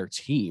we are the better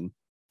team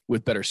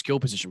with better skill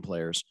position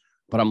players,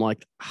 but I'm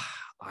like,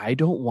 I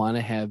don't want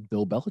to have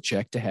Bill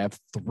Belichick to have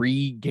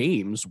 3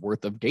 games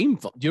worth of game.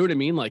 Do you know what I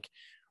mean? Like,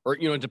 or,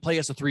 to play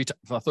us a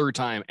 3rd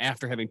time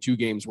after having 2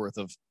 games worth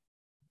of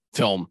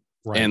film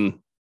and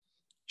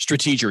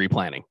strategery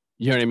planning.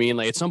 You know what I mean?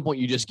 Like at some point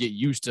you just get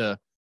used to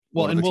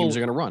what the teams are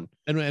going to run.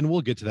 And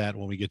we'll get to that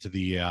when we get to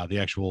the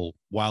actual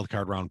wild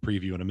card round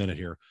preview in a minute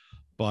here.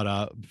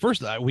 But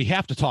first we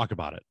have to talk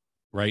about it,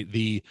 right?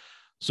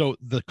 So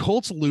the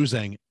Colts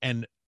losing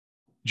and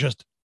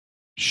just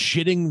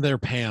shitting their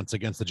pants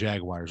against the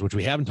Jaguars, which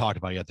we haven't talked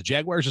about yet. The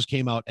Jaguars just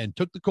came out and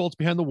took the Colts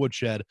behind the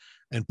woodshed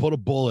and put a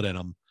bullet in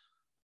them,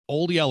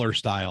 Old Yeller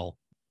style.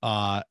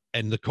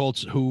 And the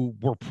Colts, who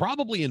were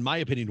probably, in my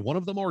opinion, one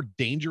of the more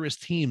dangerous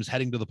teams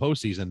heading to the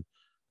postseason,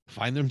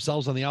 find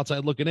themselves on the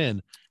outside looking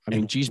in. I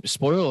mean, geez,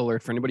 spoiler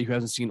alert for anybody who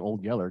hasn't seen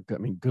Old Yeller. I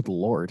mean, good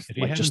Lord.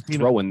 Like just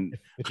throwing.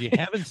 If you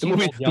haven't seen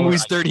the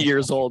movie's 30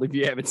 years old. If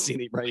you haven't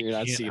seen it, right, you're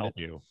not seeing it.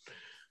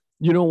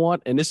 You know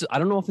what? And I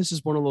don't know if this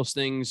is one of those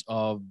things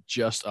of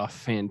just a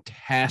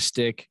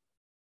fantastic,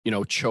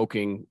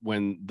 choking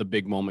when the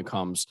big moment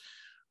comes.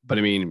 But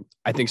I mean,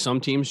 I think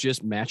some teams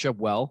just match up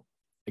well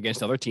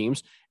against other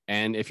teams.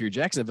 And if you're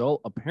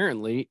Jacksonville,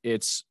 apparently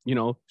it's,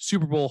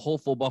 Super Bowl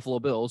hopeful Buffalo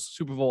Bills,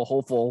 Super Bowl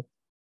hopeful,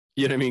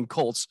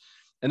 Colts.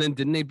 And then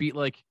didn't they beat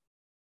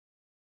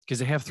because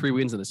they have 3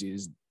 wins in the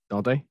season,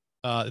 don't they?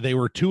 They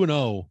were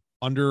 2-0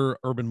 under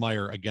Urban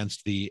Meyer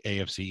against the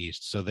AFC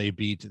East. So they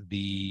beat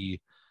the,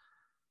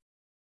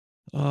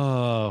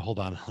 hold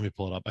on, let me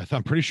pull it up.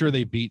 I'm pretty sure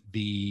they beat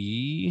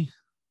the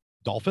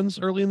Dolphins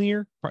early in the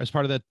year as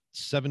part of that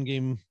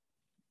 7-game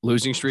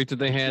losing streak that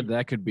they had.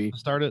 That could be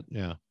started.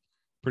 Yeah.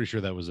 Pretty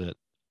sure that was it.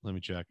 Let me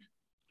check.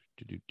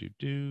 But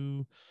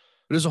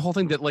there's a whole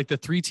thing that the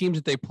 3 teams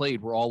that they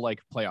played were all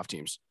playoff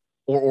teams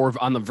or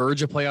on the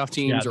verge of playoff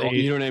teams,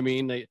 you know what I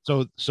mean?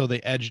 So they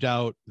edged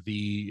out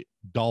the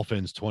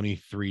Dolphins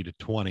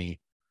 23-20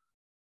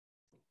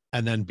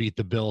 and then beat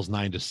the Bills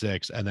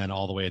 9-6. And then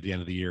all the way at the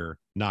end of the year,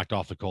 knocked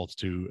off the Colts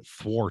to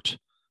thwart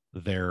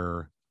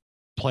their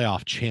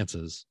playoff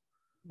chances.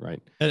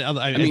 Right. And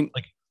I mean,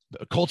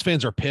 Colts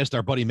fans are pissed.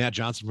 Our buddy Matt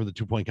Johnson from the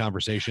 2 Point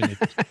Conversation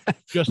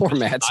just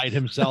beside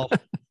himself.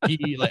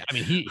 He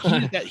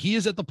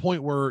is at the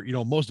point where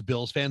most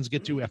Bills fans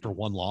get to after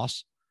one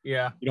loss.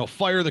 Yeah.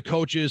 Fire the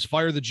coaches,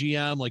 fire the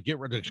GM, get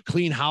rid of,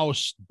 clean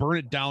house, burn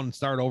it down, and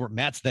start over.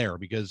 Matt's there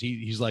because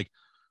he's like,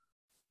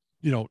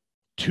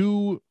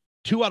 2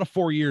 out of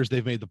 4 years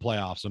they've made the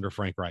playoffs under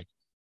Frank Reich.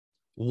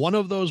 One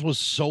of those was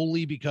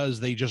solely because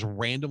they just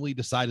randomly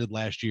decided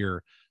last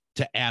year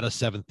to add a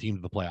 7th team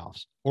to the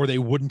playoffs, or they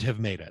wouldn't have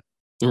made it.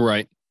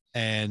 Right.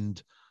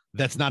 And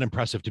that's not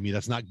impressive to me.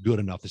 That's not good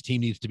enough. This team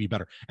needs to be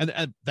better.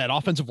 And that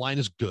offensive line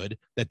is good.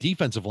 That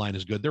defensive line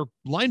is good. Their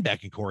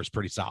linebacking core is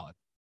pretty solid.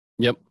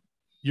 Yep.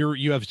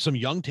 You have some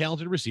young,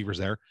 talented receivers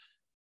there.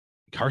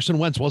 Carson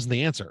Wentz wasn't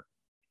the answer.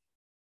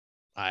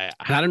 I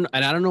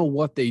don't know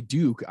what they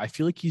do. I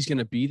feel like he's going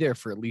to be there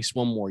for at least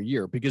 1 more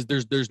year because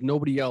there's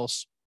nobody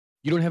else.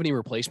 You don't have any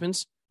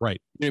replacements.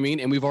 Right. You know what I mean?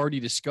 And we've already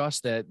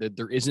discussed that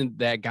there isn't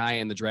that guy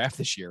in the draft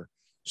this year.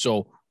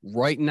 So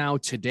right now,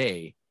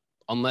 today,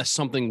 unless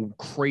something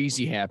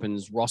crazy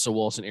happens, Russell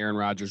Wilson, Aaron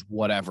Rodgers,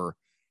 whatever,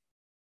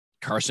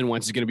 Carson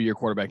Wentz is going to be your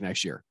quarterback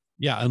next year.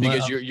 Yeah.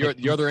 Because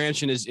your other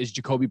answer is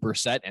Jacoby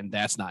Brissett, and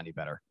that's not any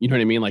better. You know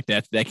what I mean?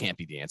 That can't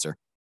be the answer.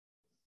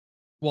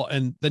 Well,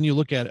 and then you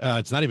look at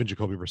it's not even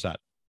Jacoby Brissett.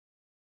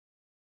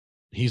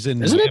 He's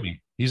in Isn't Miami. it?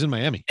 He's in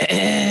Miami.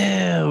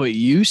 Oh, it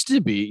used to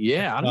be.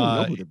 Yeah, I don't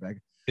know who they're back.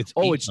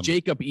 It's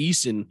Jacob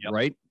Eason, yep.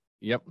 Right?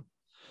 Yep.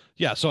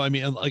 Yeah. So I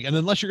mean, and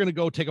unless you're going to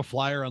go take a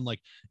flyer on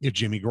if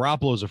Jimmy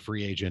Garoppolo is a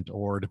free agent,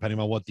 or depending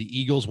on what the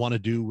Eagles want to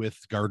do with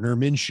Gardner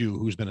Minshew,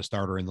 who's been a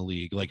starter in the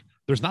league,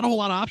 there's not a whole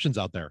lot of options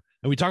out there.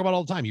 And we talk about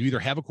all the time. You either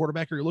have a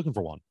quarterback or you're looking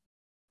for one.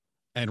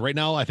 And right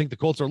now, I think the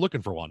Colts are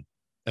looking for one,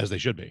 as they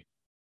should be.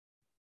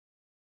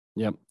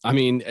 Yep. I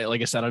mean,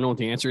 like I said, I don't know what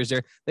the answer is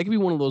there. That could be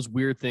one of those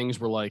weird things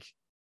where like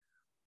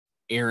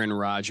Aaron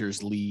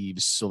Rodgers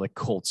leaves, so the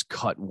Colts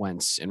cut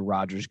Wentz and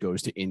Rodgers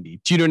goes to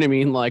Indy. Do you know what I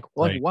mean? Like,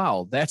 Right.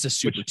 wow, that's a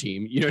super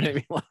team. You know what I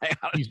mean?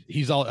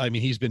 Like,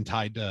 He's been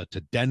tied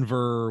to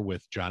Denver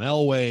with John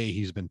Elway.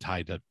 He's been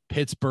tied to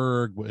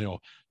Pittsburgh,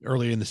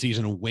 earlier in the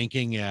season,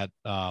 winking at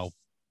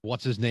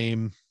what's his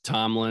name?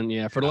 Tomlin.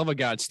 Yeah. For the love of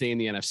God, stay in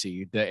the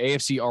NFC. The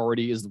AFC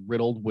already is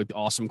riddled with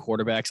awesome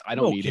quarterbacks. I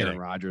don't need Aaron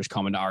Rodgers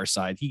coming to our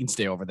side. He can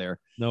stay over there.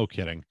 No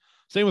kidding.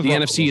 Same with the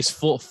NFC is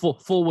full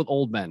with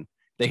old men.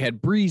 They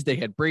had Breeze, they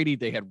had Brady,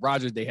 they had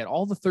Rodgers, they had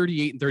all the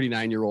 38 and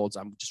 39-year-olds.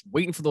 I'm just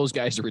waiting for those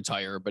guys to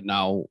retire, but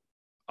now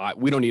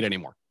we don't need any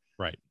more.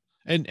 Right.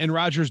 And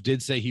Rodgers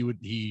did say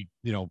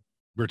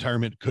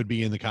retirement could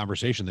be in the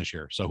conversation this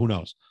year. So who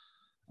knows?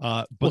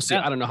 But we'll see.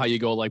 I don't know how you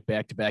go like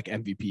back-to-back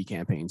MVP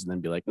campaigns and then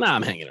be like, nah,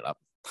 I'm hanging it up.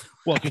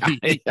 Well,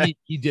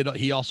 he did.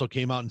 He also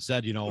came out and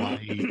said,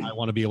 I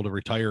want to be able to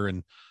retire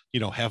and,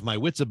 have my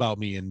wits about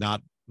me and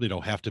not,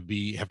 have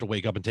to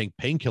wake up and take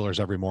painkillers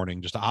every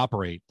morning just to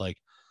operate. Like,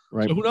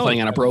 right. So who knows?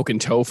 Playing on a broken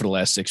toe for the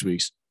last 6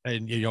 weeks.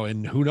 And,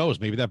 and who knows,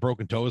 maybe that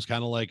broken toe is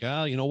kind of like,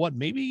 you know what,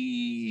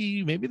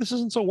 maybe this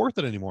isn't so worth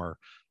it anymore.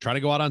 Try to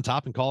go out on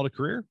top and call it a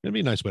career. It'd be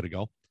a nice way to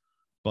go.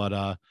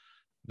 But,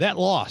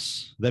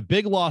 that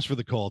big loss for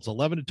the Colts,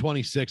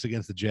 11-26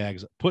 against the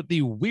Jags, put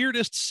the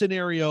weirdest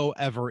scenario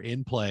ever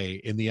in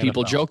play in the NFL.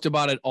 People joked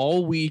about it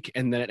all week,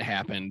 and then it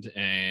happened,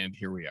 and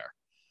here we are.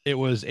 It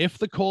was, if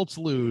the Colts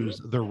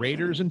lose, the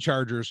Raiders and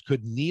Chargers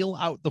could kneel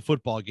out the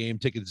football game,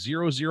 take a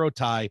 0-0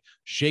 tie,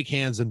 shake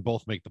hands, and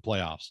both make the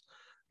playoffs.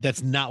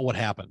 That's not what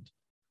happened.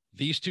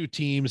 These two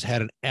teams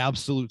had an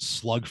absolute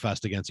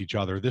slugfest against each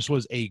other. This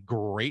was a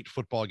great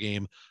football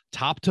game,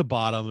 top to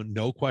bottom,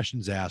 no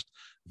questions asked.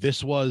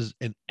 This was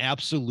an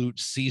absolute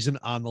season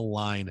on the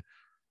line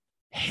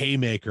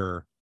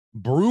haymaker,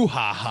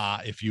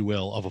 brouhaha, if you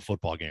will, of a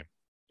football game.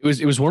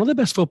 It was one of the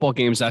best football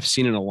games I've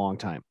seen in a long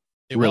time.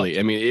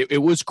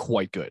 It was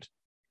quite good.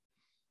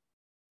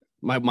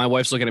 My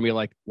wife's looking at me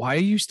like, why are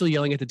you still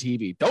yelling at the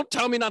TV? Don't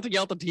tell me not to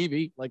yell at the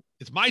TV. Like,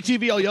 it's my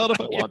TV. I'll yell at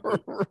if I want.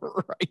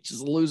 Right.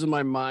 Just losing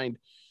my mind.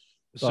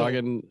 So,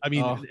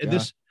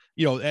 this,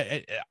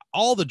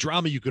 all the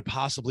drama you could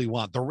possibly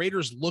want. The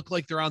Raiders look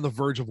like they're on the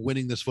verge of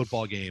winning this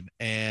football game.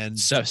 And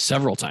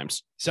several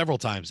times.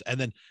 And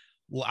then,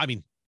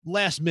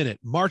 last minute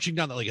marching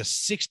down like a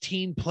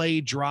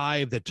 16-play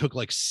drive that took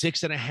like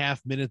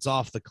 6.5 minutes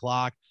off the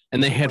clock.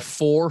 And they had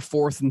 4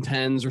 4th and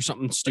 10s or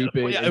something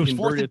stupid. Yeah, it was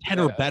 4th and 10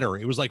 or better.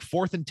 It was like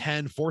 4th and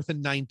 10, 4th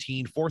and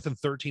 19, 4th and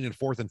 13, and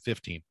 4th and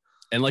 15.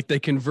 And like they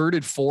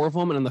converted 4 of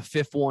them. And on the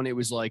 5th one, it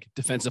was like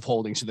defensive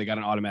holding. So they got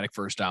an automatic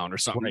first down or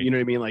something. Right. You know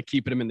what I mean? Like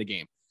keeping them in the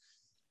game.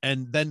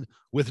 And then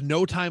with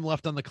no time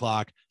left on the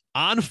clock,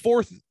 on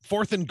fourth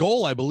and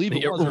goal, I believe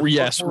it was.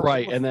 Yes,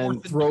 right. And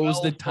then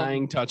throws the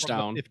tying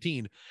touchdown.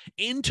 15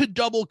 into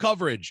double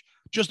coverage.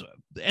 Just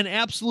an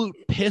absolute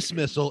piss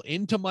missile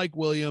into Mike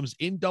Williams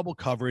in double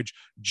coverage,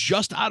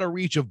 just out of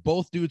reach of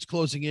both dudes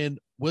closing in.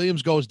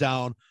 Williams goes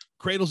down,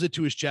 cradles it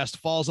to his chest,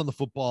 falls on the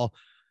football,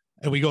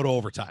 and we go to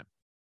overtime.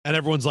 And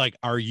everyone's like,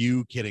 are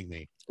you kidding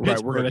me?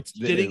 Right. We're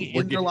sitting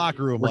in their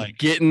locker room like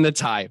getting the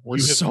tie. We're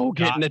so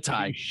getting the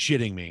tie.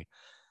 Shitting me.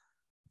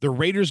 The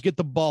Raiders get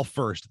the ball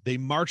first. They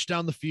march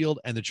down the field,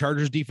 and the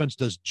Chargers defense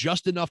does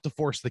just enough to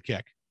force the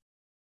kick.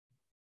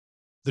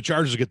 The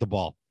Chargers get the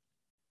ball.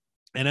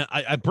 And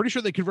I'm pretty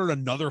sure they converted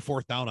another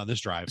 4th down on this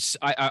drive.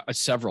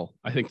 Several.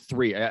 I think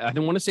 3. I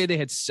don't want to say they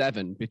had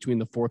 7 between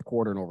the 4th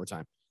quarter and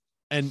overtime.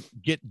 And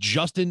get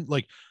Justin,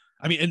 the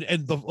 1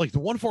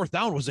 4th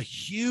down was a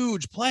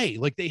huge play.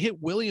 Like they hit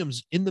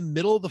Williams in the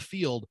middle of the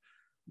field.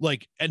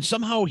 And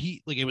somehow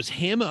it was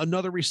him,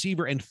 another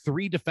receiver, and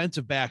 3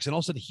 defensive backs. And all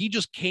of a sudden he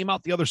just came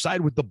out the other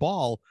side with the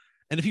ball.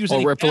 And if he was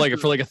for like a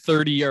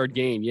 30-yard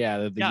gain. Yeah.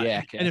 The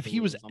yak. And if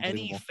he was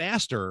any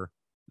faster,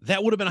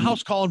 that would have been a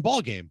house call and ball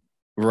game.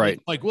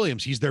 Right. Mike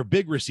Williams, he's their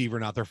big receiver,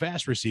 not their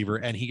fast receiver.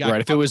 And he got right.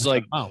 If it was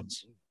like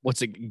bounds.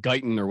 What's it,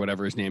 Guyton or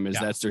whatever his name is,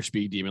 that's their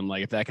speed demon.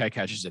 Like if that guy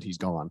catches it, he's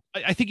gone.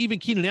 I think even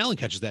Keenan Allen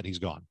catches that and he's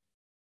gone.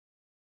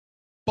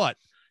 But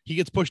he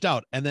gets pushed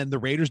out. And then the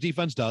Raiders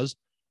defense does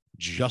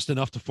just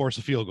enough to force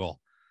a field goal.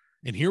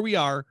 And here we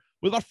are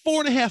with about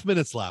 4.5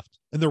 minutes left.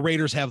 And the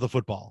Raiders have the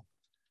football.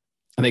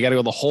 And they got to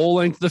go the whole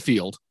length of the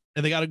field.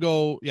 And they got to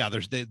go. Yeah,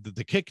 there's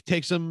the kick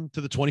takes them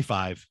to the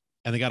 25,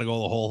 and they got to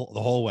go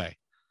the whole way.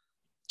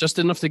 Just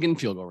enough to get in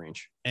field goal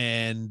range.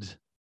 And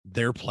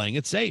they're playing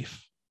it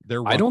safe.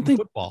 They're I don't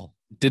think football.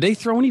 Did they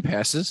throw any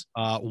passes?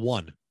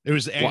 One. It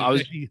was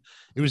it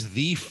was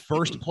the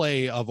first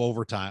play of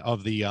overtime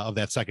of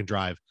that second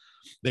drive.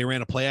 They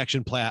ran a play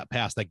action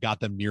pass that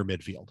got them near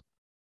midfield.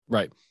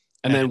 Right.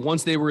 And then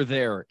once they were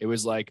there, it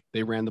was like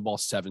they ran the ball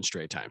 7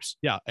 straight times.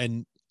 Yeah.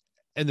 And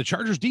the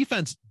Chargers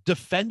defense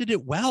defended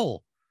it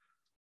well.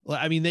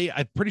 I mean,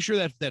 I'm pretty sure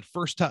that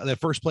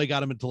first play got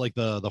them into like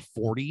the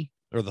 40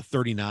 or the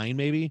 39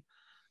 maybe.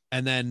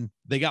 And then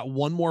they got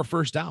one more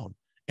first down.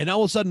 And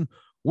all of a sudden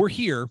we're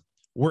here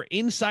We're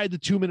inside the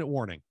 2-minute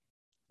warning.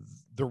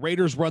 The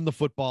Raiders run the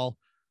football.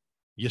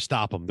 You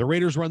stop them. The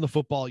Raiders run the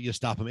football. You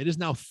stop them. It is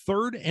now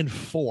 3rd and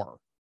 4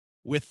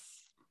 with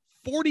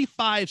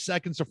 45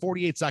 seconds or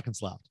 48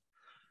 seconds left.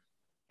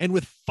 And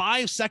with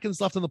 5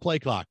 seconds left on the play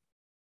clock,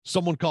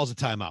 someone calls a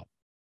timeout.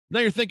 Now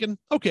you're thinking,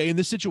 okay, in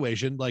this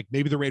situation, like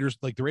maybe the Raiders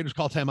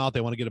call timeout.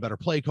 They want to get a better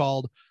play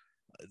called.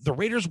 The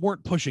Raiders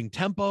weren't pushing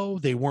tempo.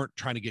 They weren't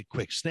trying to get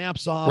quick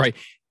snaps off. Right.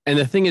 And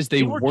the thing is,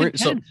 they weren't.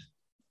 So content.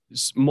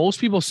 most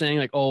people saying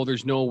like, oh,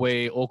 there's no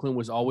way Oakland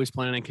was always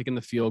planning on kicking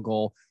the field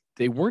goal.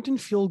 They weren't in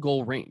field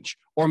goal range.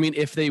 Or, I mean,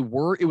 if they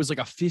were, it was like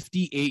a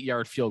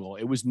 58-yard field goal.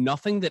 It was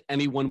nothing that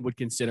anyone would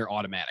consider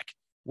automatic.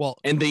 Well,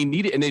 and they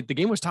needed, and the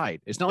game was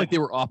tied. It's not like they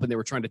were up and they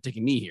were trying to take a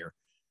knee here.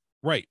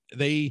 Right.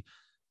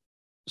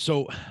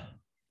 So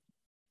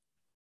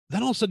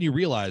then all of a sudden you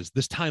realize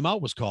this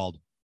timeout was called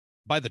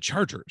by the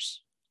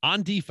Chargers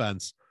on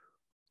defense,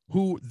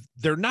 who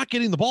they're not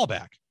getting the ball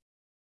back.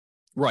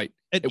 Right.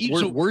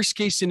 Worst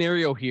case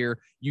scenario here,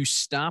 you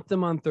stop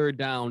them on 3rd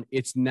down.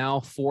 It's now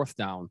 4th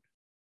down.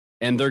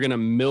 And they're going to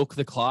milk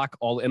the clock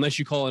unless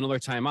you call another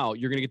timeout.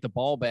 You're going to get the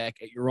ball back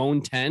at your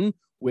own 10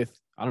 with,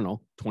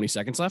 20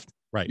 seconds left.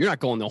 Right. You're not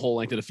going the whole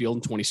length of the field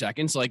in 20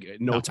 seconds, like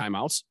no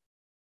timeouts.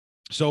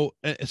 So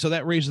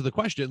that raises the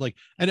question, like,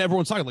 and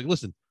everyone's talking like,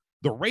 listen,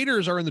 the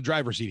Raiders are in the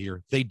driver's seat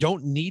here. They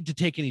don't need to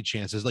take any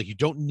chances. Like, you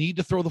don't need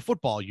to throw the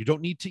football. You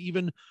don't need to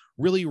even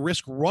really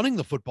risk running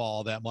the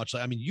football that much.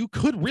 I mean, you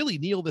could really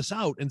kneel this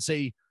out and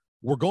say,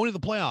 we're going to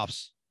the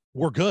playoffs.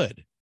 We're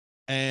good.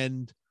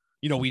 And,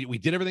 we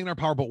did everything in our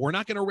power, but we're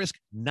not going to risk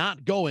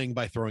not going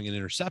by throwing an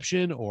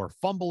interception or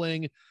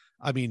fumbling.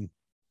 I mean,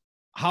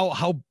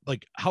 how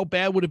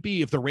bad would it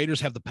be if the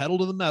Raiders have the pedal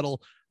to the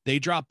metal, they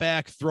drop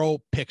back,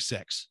 throw pick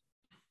 6?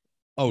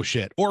 Oh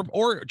shit.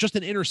 Or just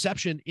an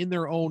interception in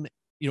their own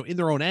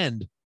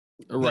end.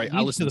 Right.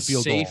 I listen to the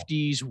field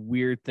safeties, goal.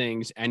 Weird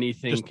things,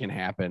 anything can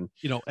happen.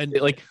 And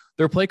like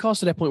their play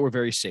calls to that point were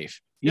very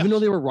safe. Even though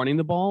they were running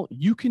the ball,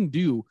 you can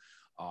do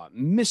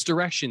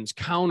misdirections,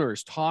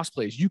 counters, toss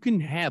plays. You can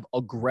have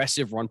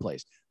aggressive run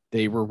plays.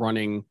 They were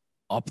running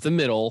up the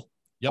middle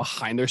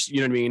behind their,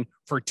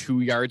 for 2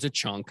 yards a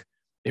chunk.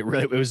 It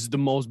was the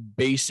most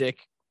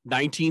basic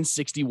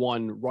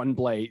 1961 run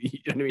play.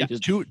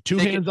 Just two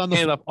hands on the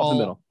hand up the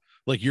middle.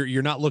 Like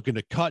you're not looking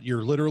to cut.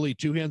 You're literally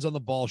 2 hands on the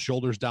ball,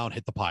 shoulders down,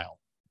 hit the pile.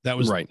 That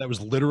was right. That was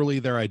literally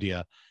their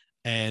idea.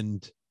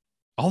 And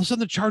all of a sudden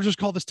the Chargers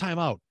call this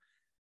timeout.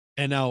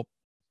 And now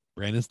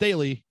Brandon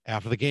Staley,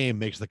 after the game,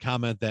 makes the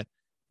comment that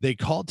they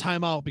called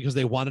timeout because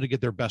they wanted to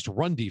get their best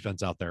run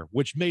defense out there,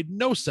 which made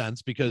no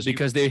sense because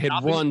they had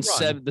run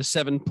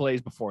 7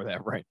 plays before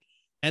that. Right.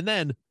 And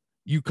then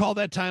you call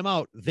that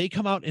timeout, they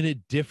come out in a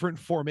different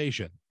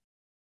formation,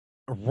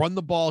 run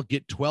the ball,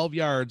 get 12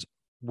 yards,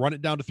 run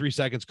it down to 3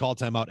 seconds, call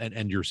timeout, and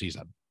end your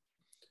season.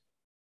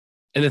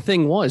 And the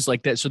thing was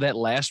like that. So that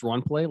last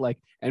run play,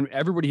 and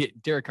everybody,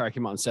 Derek Carr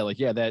came out and said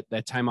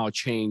that timeout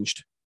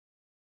changed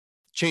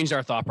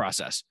our thought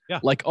process. Yeah.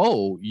 Like,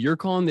 oh, you're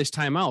calling this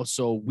timeout,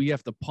 so we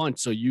have to punt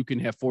so you can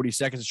have 40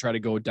 seconds to try to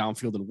go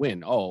downfield and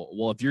win. Oh,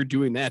 well, if you're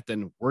doing that,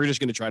 then we're just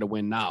going to try to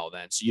win now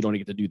then. So you don't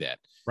get to do that.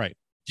 Right.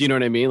 Do you know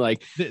what I mean?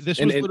 Like this was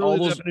literally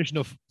the definition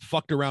of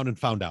fucked around and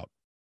found out.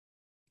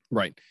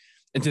 Right.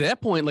 And to that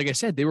point, like I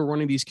said, they were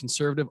running these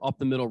conservative up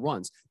the middle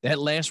runs. That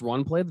last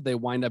run play that they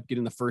wind up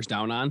getting the 1st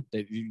down on,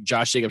 that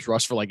Josh Jacobs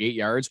rushed for 8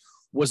 yards,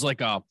 was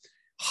like a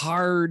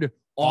hard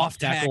off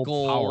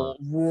tackle power.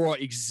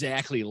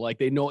 Exactly. Like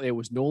they know it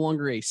was no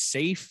longer a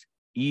safe,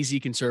 easy,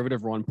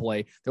 conservative run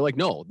play. They're like,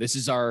 no, this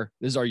is our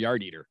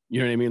yard eater.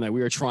 You know what I mean? Like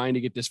we were trying to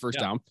get this 1st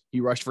down.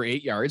 He rushed for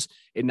 8 yards.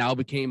 It now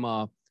became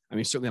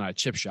certainly not a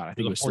chip shot. I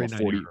think it was still a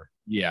 40.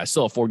 Yeah,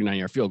 still a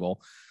 49-yard field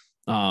goal.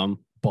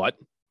 But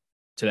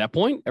to that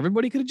point,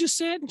 everybody could have just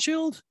sat and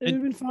chilled. It would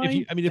have been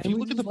fine. If you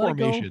look at the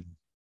formation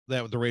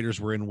that the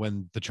Raiders were in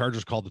when the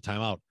Chargers called the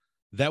timeout,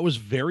 that was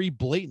very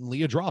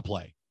blatantly a draw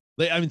play.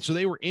 So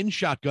they were in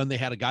shotgun. They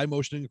had a guy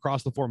motioning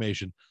across the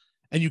formation,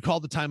 and you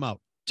called the timeout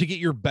to get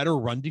your better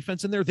run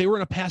defense in there. They were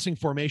in a passing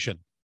formation.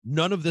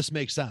 None of this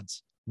makes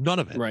sense. None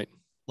of it. Right.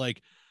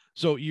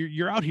 So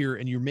you're out here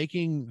and you're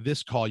making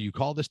this call. You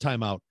call this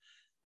timeout.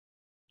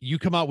 You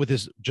come out with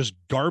this just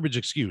garbage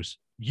excuse.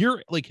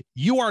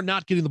 You are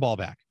not getting the ball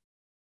back.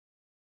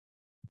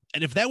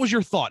 And if that was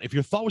your thought, if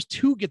your thought was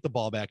to get the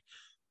ball back,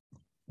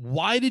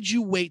 why did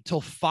you wait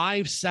till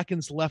 5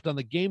 seconds left on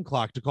the game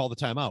clock to call the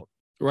timeout?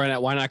 Right.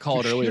 Why not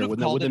call it earlier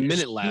with a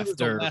minute left?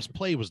 The last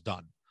play was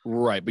done.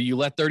 Right. But you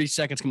let 30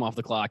 seconds come off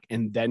the clock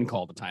and then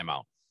call the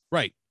timeout.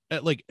 Right.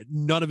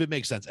 None of it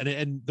makes sense.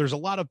 And there's a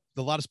lot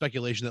of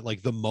speculation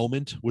that the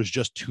moment was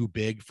just too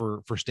big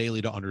for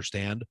Staley to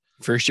understand.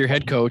 First year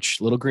head coach,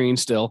 little green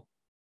still,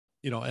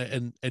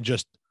 and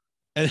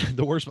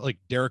the worst,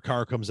 Derek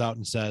Carr comes out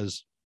and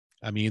says,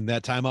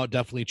 that timeout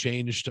definitely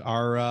changed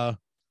our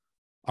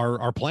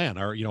plan,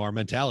 our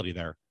mentality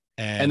there.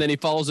 And then he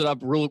follows it up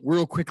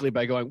real quickly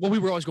by going, well, we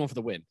were always going for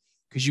the win,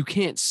 because you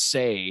can't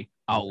say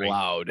out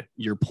loud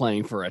you're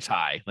playing for a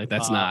tie.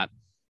 That's not.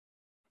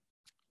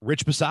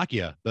 Rich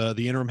Bisaccia,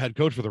 the interim head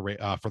coach for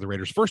the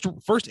Raiders,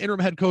 first interim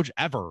head coach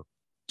ever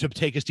to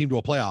take his team to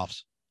a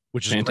playoffs,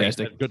 which is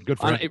fantastic. Good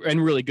for him.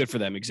 And really good for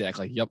them.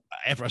 Exactly. Yep.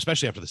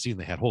 Especially after the season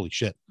they had. Holy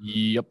shit.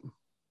 Yep.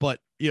 But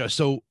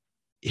so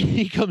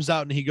he comes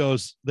out and he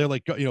goes, they're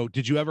like,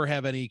 did you ever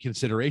have any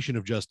consideration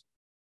of just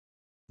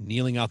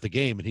kneeling out the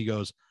game? And he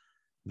goes,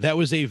 that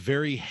was a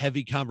very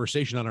heavy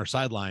conversation on our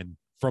sideline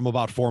from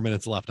about 4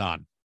 minutes left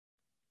on.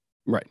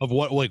 Right. Of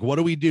what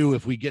do we do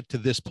if we get to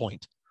this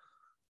point?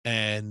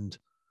 And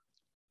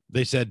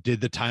they said,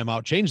 did the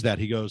timeout change that?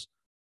 He goes,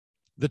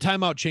 the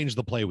timeout changed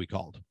the play we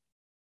called.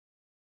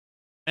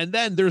 And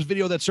then there's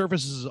video that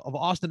surfaces of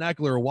Austin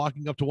Ekeler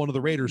walking up to one of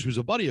the Raiders, who's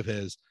a buddy of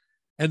his.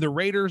 And the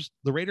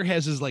Raider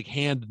has his like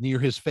hand near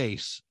his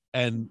face.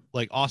 And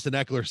like Austin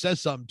Ekeler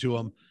says something to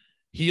him.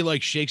 He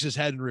like shakes his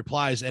head and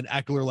replies, and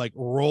Ekeler like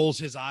rolls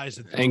his eyes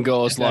and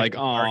goes like,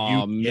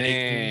 "Oh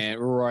man,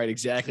 right,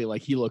 exactly."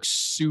 Like he looks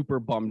super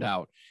bummed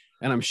out,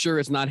 and I'm sure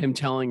it's not him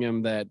telling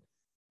him that,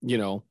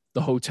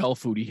 the hotel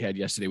food he had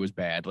yesterday was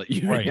bad. Like,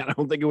 right. I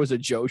don't think it was a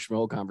Joe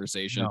Schmo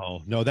conversation.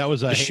 No, that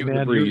was a hey,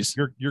 man,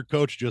 your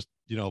coach just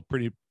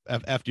pretty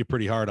effed you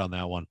pretty hard on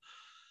that one.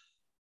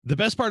 The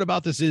best part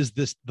about this is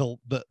the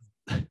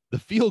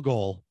field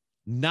goal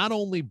not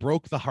only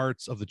broke the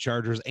hearts of the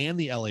Chargers and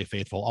the LA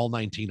faithful, all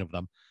 19 of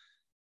them,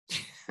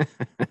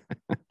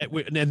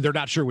 and they're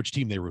not sure which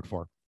team they root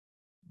for,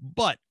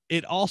 but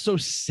it also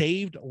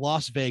saved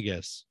Las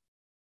Vegas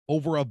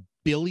over $1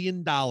 billion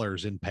in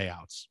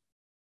payouts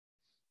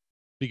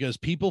because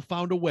people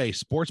found a way,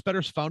 sports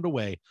bettors found a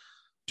way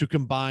to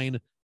combine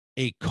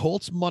a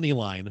Colts money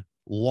line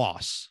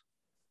loss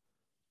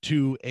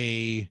to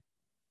a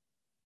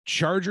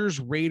Chargers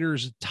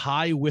Raiders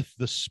tie with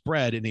the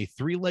spread in a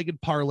 3-legged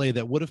parlay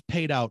that would have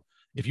paid out,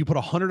 if you put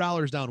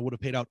 $100 down, would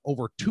have paid out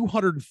over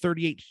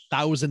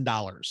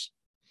 $238,000.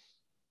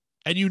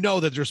 And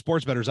that there's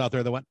sports bettors out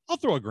there that went, I'll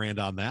throw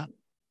 $1,000 on that.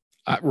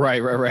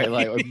 Right.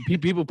 Like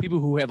people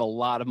who have a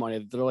lot of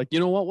money, they're like, you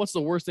know what? What's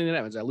the worst thing that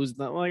happens? I lose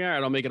it. I'm like, all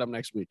right, I'll make it up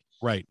next week.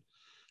 Right.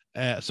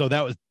 So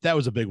that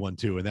was a big one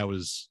too. And that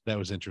was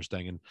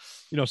interesting. And,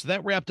 so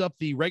that wrapped up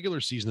the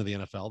regular season of the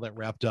NFL. That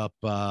wrapped up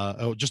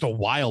just a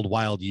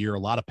wild year, a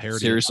lot of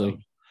parity.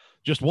 Seriously.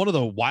 Just one of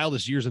the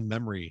wildest years in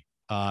memory.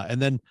 And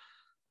then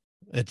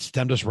it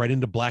stemmed us right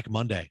into Black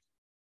Monday.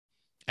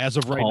 As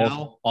of right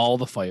now, all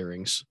the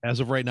firings. As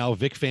of right now,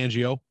 Vic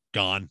Fangio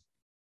gone.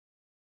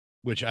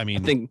 Which I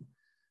think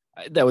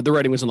that the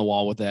writing was on the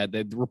wall with that.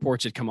 The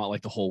reports had come out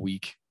like the whole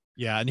week.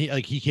 Yeah, and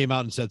he came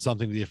out and said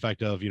something to the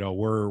effect of,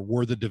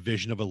 we're the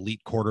division of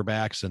elite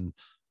quarterbacks and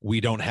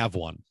we don't have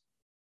one.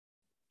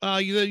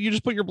 You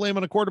just put your blame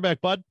on a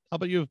quarterback, bud. How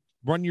about you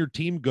run your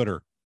team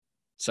gooder?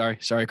 Sorry,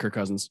 Kirk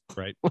Cousins.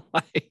 Right.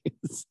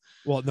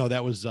 Well, no,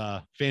 that was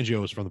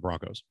Fangio was from the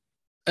Broncos.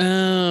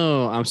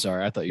 Oh, I'm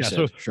sorry. I thought you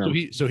said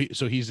Sherman.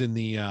 So he's in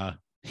the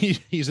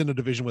he's in a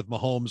division with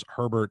Mahomes,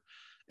 Herbert,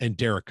 and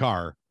Derek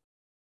Carr,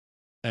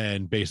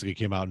 and basically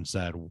came out and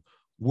said,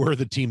 we're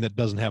the team that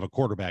doesn't have a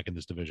quarterback in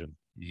this division.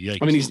 Yikes.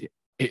 I mean,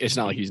 it's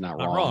not like he's not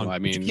wrong. I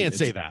mean, you can't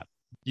say that.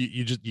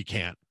 You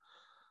can't.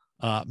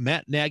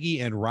 Matt Nagy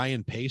and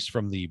Ryan Pace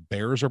from the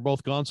Bears are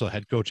both gone. So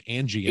head coach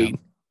and GM.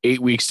 8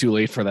 weeks too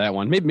late for that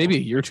one. Maybe a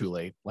year too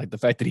late. Like the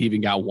fact that he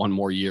even got one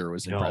more year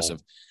was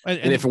impressive.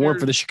 And if it weren't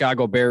for the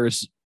Chicago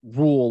Bears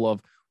rule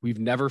of we've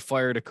never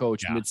fired a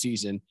coach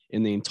midseason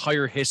in the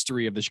entire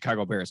history of the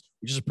Chicago Bears,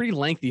 which is a pretty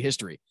lengthy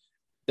history,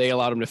 they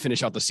allowed him to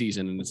finish out the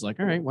season. And it's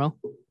like, all right, well,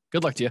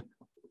 good luck to you.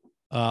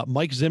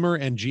 Mike Zimmer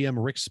and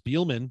GM Rick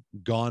Spielman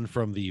gone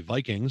from the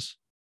Vikings.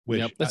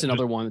 Which that's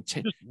another one.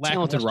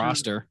 Talented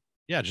roster.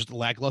 Yeah, just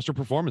lackluster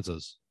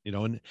performances.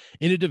 In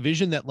a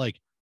division that like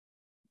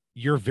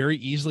you're very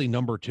easily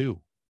number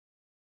two.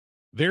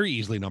 Very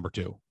easily number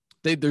two.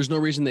 There's no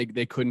reason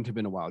they couldn't have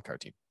been a wild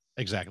card team.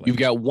 Exactly. You've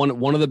got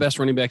one of the best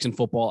running backs in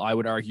football. I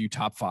would argue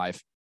top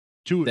 5.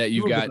 Two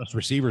got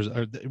receivers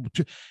are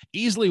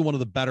easily one of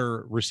the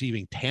better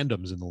receiving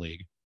tandems in the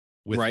league.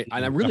 Right.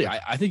 And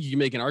I think you can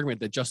make an argument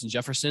that Justin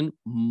Jefferson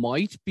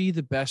might be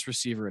the best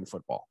receiver in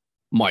football.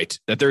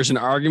 That there's an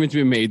argument to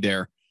be made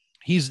there.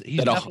 He's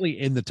definitely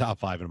in the top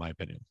 5, in my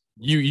opinion.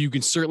 You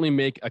can certainly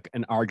make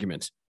an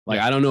argument. Like,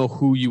 I don't know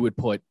who you would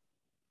put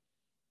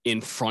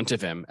in front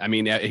of him. I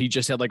mean, he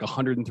just had like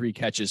 103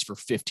 catches for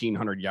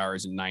 1,500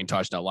 yards and 9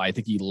 touchdowns. I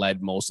think he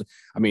led most.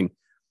 I mean,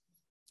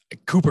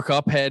 Cooper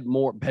Kupp had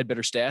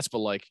better stats, but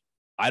like,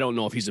 I don't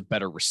know if he's a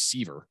better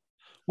receiver.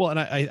 Well, and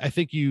I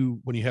think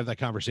when you have that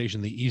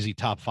conversation, the easy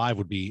top 5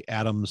 would be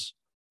Adams,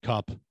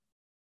 Kupp,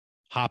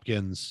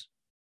 Hopkins,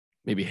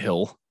 maybe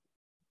Hill.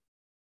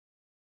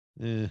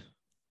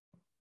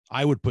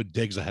 I would put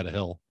Diggs ahead of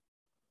Hill.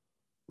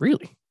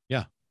 Really?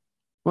 Yeah.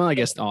 Well, I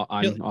guess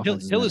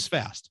Hill is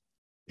fast.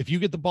 If you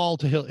get the ball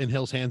to Hill in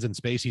Hill's hands in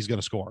space, he's going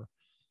to score.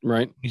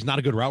 Right. He's not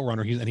a good route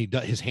runner.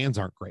 His hands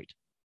aren't great.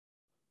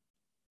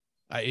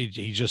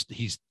 He's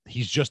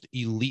just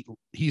elite.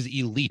 He's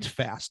elite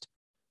fast.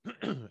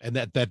 And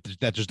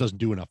that just doesn't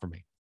do enough for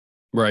me.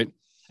 Right.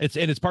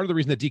 It's part of the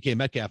reason that DK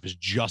Metcalf is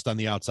just on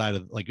the outside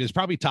of, like, it's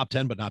probably top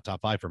 10, but not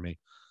top 5 for me.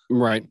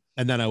 Right.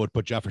 And then I would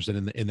put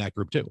Jefferson in that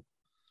group too.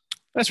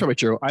 That's probably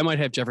true. I might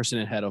have Jefferson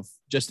ahead of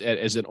just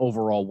as an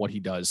overall what he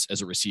does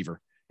as a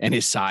receiver and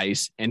his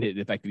size and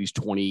the fact that he's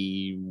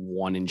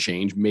 21 and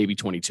change, maybe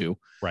 22.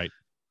 Right.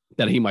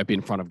 That he might be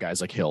in front of guys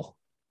like Hill.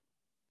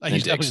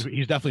 He's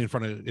definitely in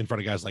front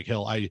of guys like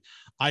Hill. I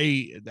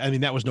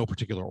mean, that was no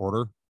particular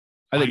order.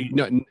 I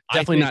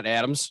think not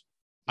Adams.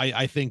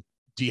 I think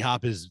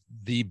D-Hop is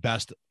the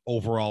best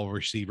overall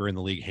receiver in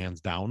the league,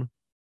 hands down.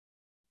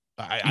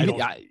 I don't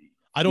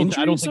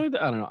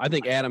know. I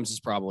think Adams is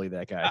probably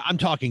that guy. I'm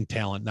talking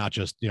talent, not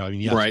just, I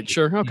mean, yes, right.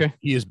 Sure. Okay.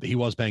 He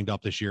was banged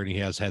up this year and he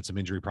has had some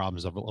injury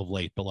problems of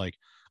late, but like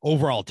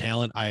overall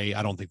talent, I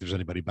don't think there's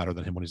anybody better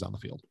than him when he's on the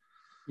field.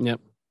 Yep.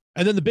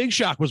 And then the big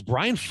shock was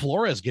Brian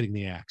Flores getting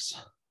the axe.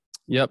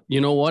 Yep.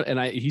 You know what? And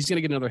he's going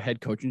to get another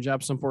head coaching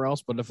job somewhere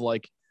else. But if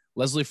like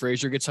Leslie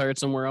Frazier gets hired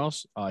somewhere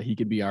else, he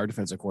could be our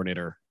defensive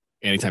coordinator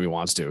anytime he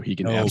wants to. He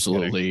can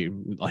absolutely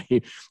like,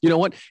 you know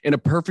what? In a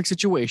perfect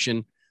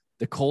situation,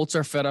 the Colts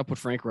are fed up with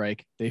Frank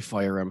Reich. They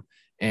fire him,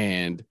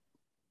 and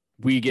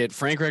we get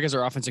Frank Reich as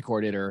our offensive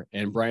coordinator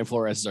and Brian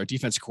Flores as our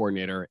defensive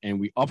coordinator, and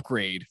we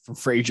upgrade from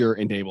Frazier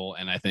and Dable.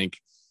 And I think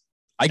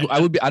I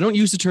don't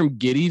use the term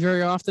giddy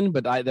very often,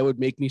 but that would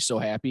make me so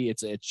happy.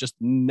 It's just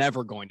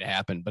never going to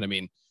happen. But I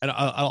mean, and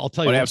I'll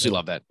tell you, I absolutely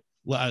love that.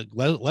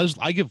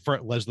 I give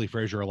Leslie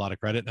Frazier a lot of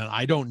credit, and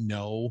I don't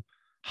know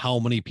how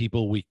many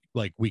people we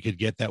could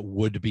get that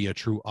would be a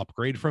true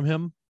upgrade from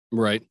him.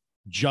 Right.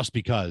 Just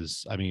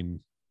because, I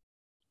mean,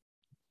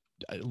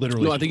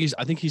 literally. No, I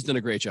think he's done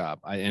a great job.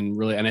 I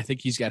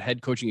think he's got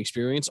head coaching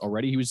experience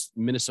already. He was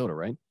Minnesota,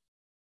 right?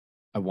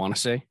 I want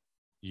to say.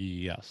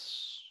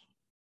 Yes.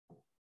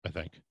 I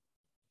think.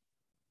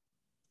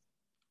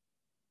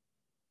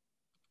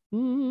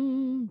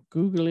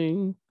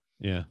 Googling.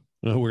 Yeah.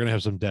 We're going to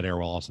have some dead air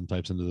while Austin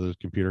types into the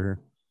computer here.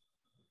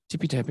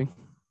 Tippy tapping.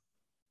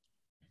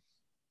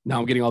 Now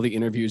I'm getting all the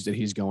interviews that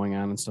he's going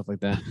on and stuff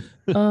like that.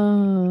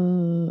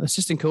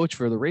 Assistant coach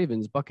for the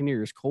Ravens,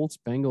 Buccaneers, Colts,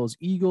 Bengals,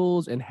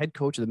 Eagles, and head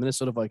coach of the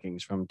Minnesota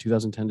Vikings from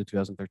 2010 to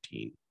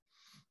 2013.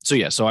 So,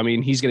 yeah. So, I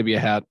mean, he's going to be a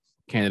hat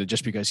candidate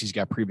just because he's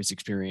got previous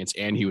experience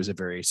and he was a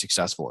very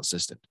successful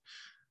assistant.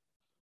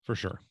 For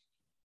sure.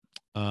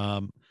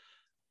 I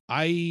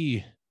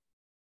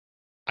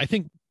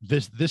think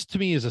this to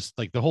me is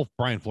like the whole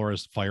Brian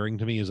Flores firing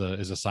to me is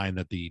a sign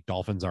that the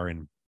Dolphins are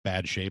in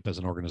bad shape as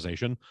an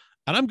organization.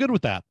 And I'm good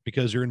with that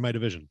because you're in my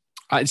division.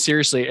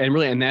 Seriously.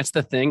 And that's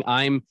the thing.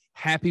 I'm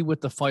happy with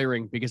the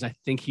firing because I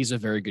think he's a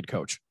very good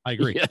coach. I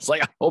agree. It's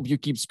like, I hope you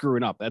keep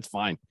screwing up. That's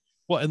fine.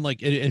 Well, and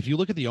like, if you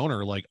look at the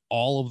owner, like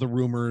all of the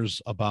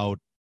rumors about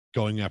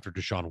going after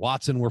Deshaun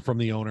Watson were from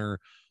the owner,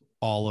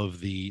 all of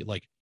the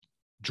like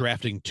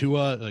drafting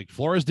Tua, like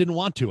Flores didn't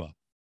want Tua.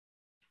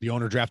 The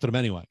owner drafted him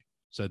anyway,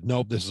 said,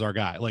 nope, this is our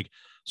guy. Like,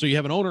 so you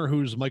have an owner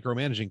who's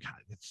micromanaging.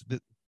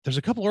 There's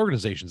a couple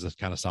organizations that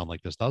kind of sound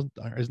like this,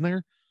 isn't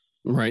there?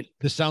 Right.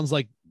 This sounds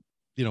like,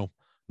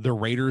 the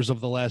Raiders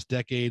of the last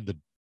decade,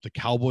 the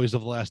Cowboys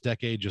of the last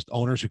decade, just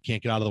owners who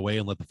can't get out of the way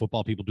and let the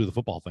football people do the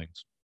football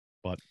things.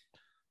 But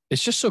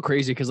it's just so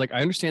crazy because, like,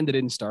 I understand they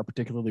didn't start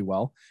particularly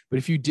well, but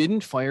if you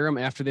didn't fire him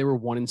after they were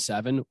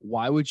 1-7,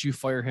 why would you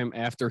fire him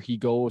after he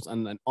goes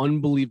on an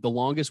the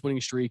longest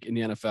winning streak in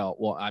the NFL?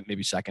 Well,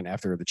 maybe second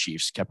after the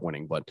Chiefs kept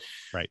winning, but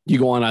right. You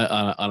go on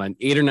an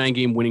 8 or 9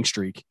 game winning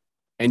streak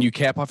and you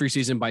cap off your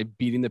season by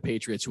beating the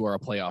Patriots, who are a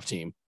playoff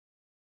team.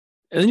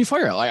 And then you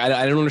fire it. Like,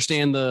 I don't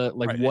understand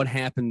right. What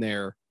happened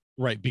there.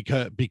 Right.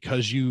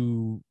 Because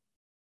you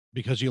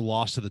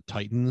lost to the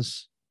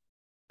Titans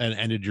and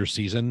ended your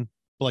season.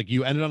 Like,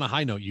 you ended on a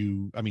high note.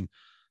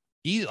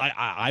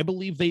 I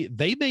believe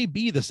they may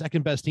be the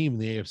second best team in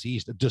the AFC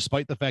East,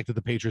 despite the fact that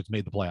the Patriots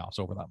made the playoffs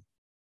over them.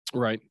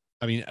 Right.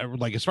 I mean,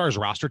 like, as far as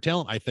roster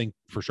talent, I think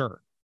for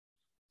sure.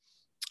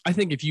 I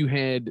think if you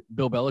had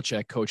Bill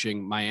Belichick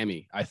coaching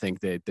Miami, I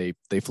think that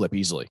they flip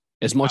easily.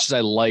 As much as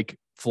I like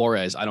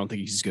Flores, I don't think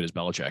he's as good as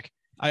Belichick.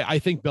 I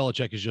think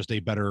Belichick is just a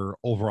better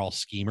overall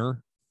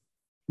schemer,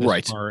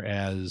 right? As far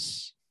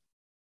as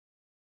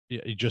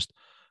just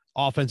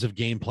offensive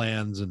game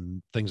plans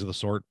and things of the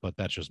sort. But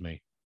that's just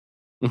me,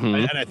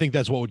 and I think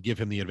that's what would give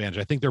him the advantage.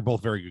 I think they're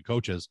both very good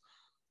coaches.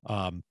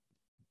 I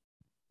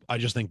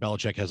just think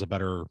Belichick has a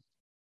better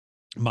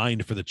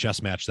mind for the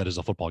chess match that is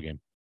a football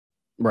game,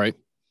 right?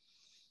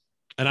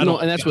 And I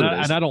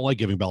don't like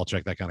giving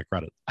Belichick that kind of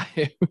credit.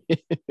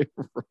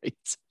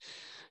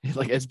 Right.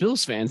 Like, as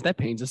Bills fans, that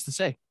pains us to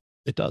say.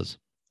 It does.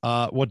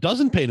 What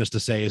doesn't pain us to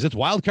say is it's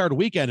wild card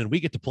weekend and we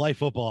get to play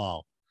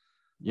football.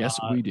 Yes,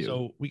 we do.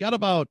 So we got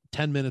about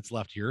 10 minutes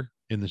left here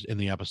in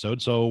the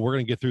episode. So we're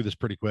going to get through this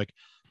pretty quick.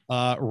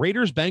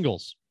 Raiders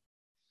Bengals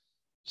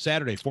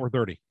Saturday,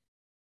 4:30.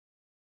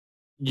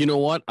 You know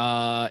what?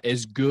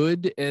 As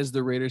good as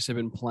the Raiders have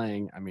been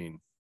playing, I mean,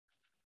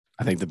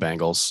 I think the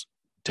Bengals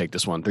take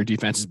this one. Their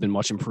defense has been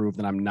much improved,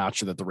 and I'm not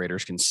sure that the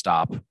Raiders can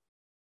stop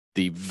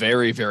the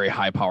very, very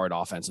high-powered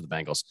offense of the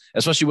Bengals,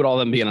 especially with all of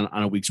them being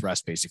on a week's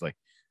rest, basically.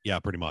 Yeah,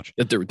 pretty much.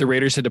 That the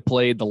Raiders had to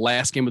play the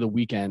last game of the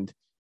weekend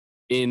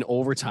in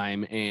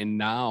overtime, and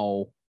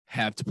now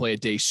have to play a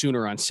day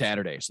sooner on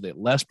Saturday. So they had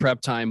less prep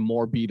time,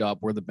 more beat up,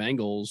 where the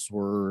Bengals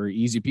were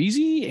easy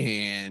peasy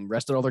and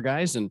rested all their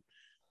guys. And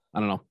I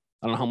don't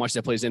know how much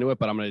that plays into it,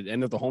 but I'm going to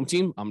end with the home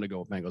team. I'm going to go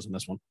with Bengals in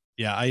this one.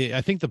 Yeah,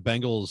 I think the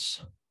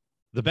Bengals,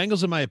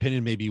 in my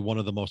opinion, may be one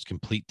of the most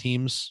complete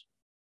teams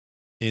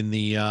in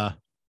the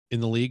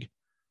league,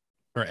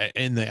 or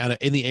in the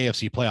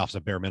AFC playoffs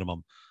at bare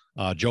minimum.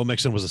 Joe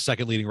Mixon was the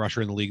second leading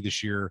rusher in the league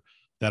this year.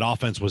 That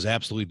offense was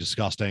absolutely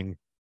disgusting.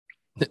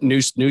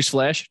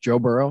 Newsflash: Joe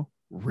Burrow,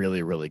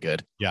 really, really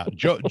good. Yeah,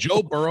 Joe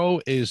Burrow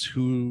is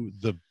who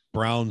the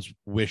Browns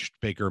wished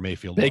Baker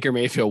Mayfield was. Baker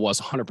Mayfield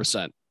was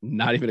 100%,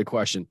 not even a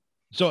question.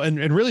 So,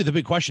 and really the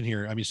big question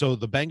here, I mean, so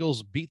the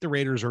Bengals beat the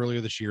Raiders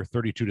earlier this year,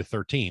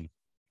 32-13,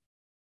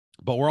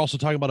 but we're also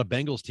talking about a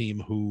Bengals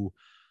team who,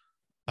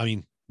 I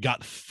mean,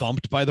 got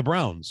thumped by the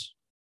Browns,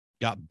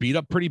 got beat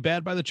up pretty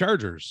bad by the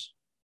Chargers.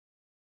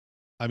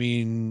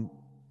 They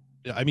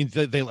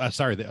lost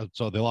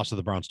to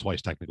the Browns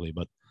twice technically,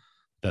 but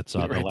that's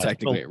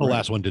the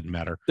last one didn't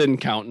matter. Didn't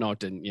count. No, it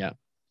didn't. Yeah.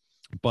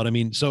 But I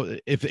mean, so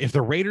if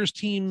the Raiders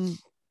team,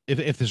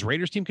 if this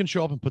Raiders team can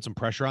show up and put some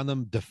pressure on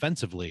them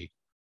defensively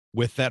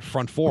with that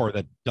front four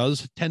that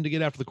does tend to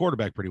get after the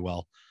quarterback pretty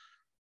well,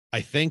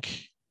 I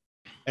think,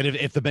 and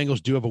if the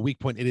Bengals do have a weak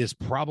point, it is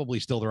probably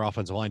still their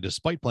offensive line,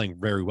 despite playing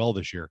very well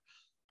this year.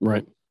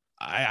 Right.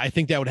 I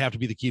think that would have to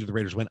be the key to the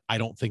Raiders win. I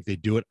don't think they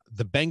do it.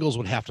 The Bengals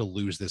would have to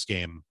lose this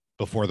game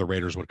before the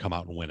Raiders would come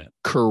out and win it.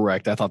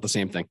 Correct. I thought the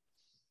same thing.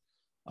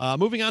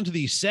 Moving on to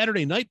the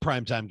Saturday night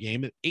primetime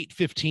game at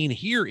 8:15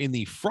 here in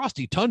the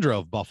frosty tundra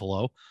of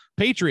Buffalo.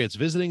 Patriots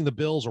visiting the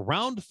Bills,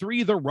 round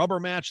 3, the rubber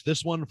match.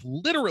 This one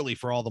literally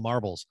for all the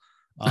marbles.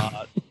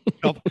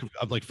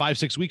 Like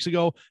 5-6 weeks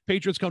ago,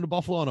 Patriots come to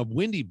Buffalo on a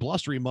windy,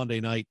 blustery Monday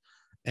night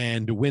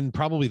and win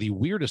probably the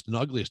weirdest and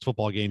ugliest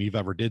football game you've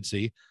ever did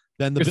see.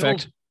 Then the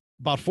Bills,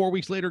 about 4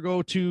 weeks later,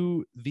 go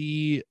to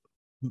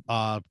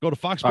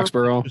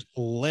Foxborough, just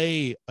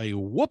lay a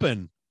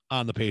whooping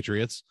on the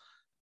Patriots,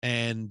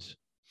 and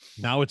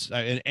now it's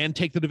and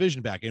take the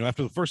division back.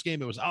 After the first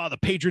game, it was the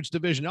Patriots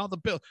division,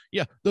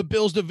 the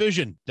Bills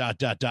division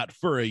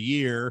for a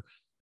year,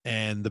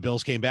 and the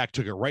Bills came back,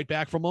 took it right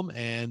back from them,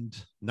 and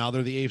now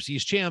they're the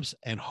AFC's champs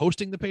and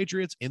hosting the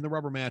Patriots in the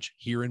rubber match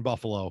here in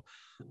Buffalo.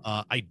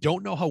 I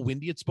don't know how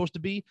windy it's supposed to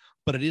be,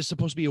 but it is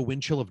supposed to be a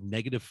wind chill of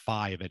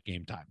 -5 at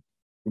game time.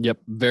 Yep,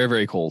 very,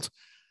 very cold.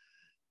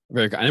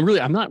 Very good. And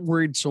I'm not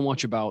worried so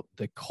much about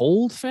the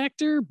cold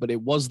factor, but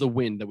it was the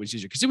wind that was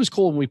easier because it was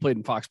cold when we played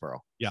in Foxborough.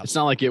 Yeah. It's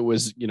not like it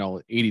was,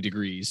 80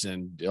 degrees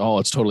and,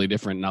 it's totally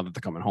different now that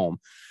they're coming home.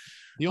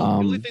 The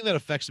only thing that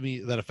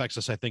affects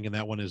us, I think, in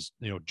that one is,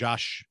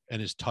 Josh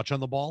and his touch on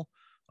the ball.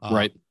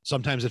 Right.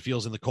 Sometimes it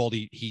feels in the cold.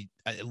 It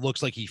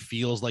looks like he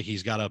feels like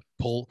he's got to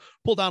pull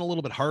down a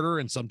little bit harder.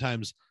 And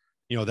sometimes,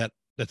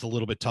 that's a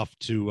little bit tough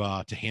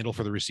to handle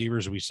for the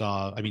receivers. We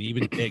saw,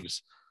 even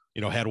Diggs,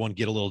 had one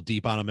get a little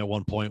deep on him at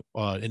one point,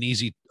 an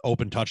easy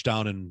open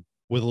touchdown, and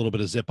with a little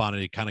bit of zip on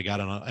it, he kind of got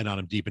on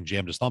him deep and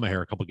jammed his thumb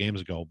hair a couple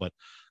games ago. But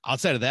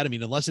outside of that,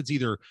 unless it's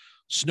either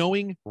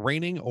snowing,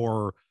 raining,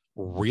 or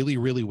really,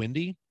 really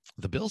windy,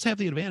 the Bills have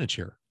the advantage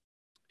here.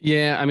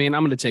 Yeah, I'm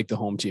going to take the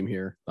home team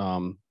here.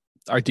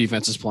 Our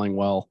defense is playing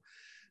well.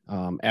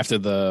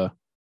 After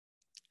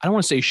I don't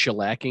want to say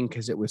shellacking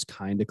because it was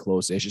kind of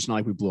close. It's just not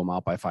like we blew them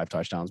out by 5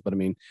 touchdowns. But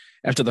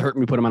after the hurt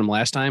we put them on them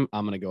last time,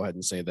 I'm going to go ahead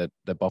and say that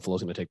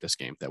Buffalo's going to take this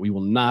game, that we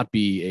will not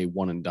be a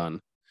one and done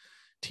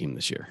team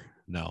this year.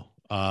 No,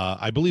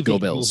 I believe Go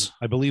Bills.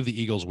 I believe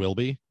the Eagles will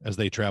be, as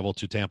they travel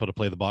to Tampa to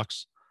play the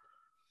Bucs.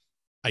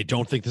 I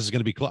don't think this is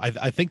going to be close.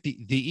 I think the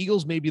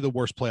Eagles may be the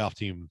worst playoff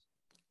team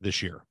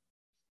this year.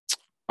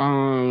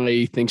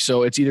 I think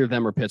so. It's either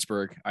them or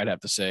Pittsburgh. I'd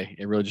have to say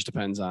it really just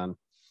depends on.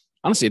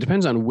 Honestly, it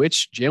depends on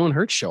which Jalen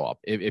Hurts show up.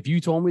 If you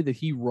told me that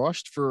he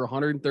rushed for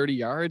 130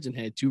 yards and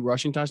had 2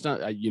 rushing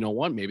touchdowns, you know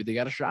what? Maybe they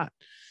got a shot.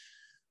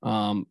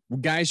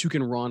 Guys who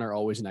can run are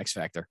always an X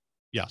factor.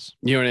 Yes.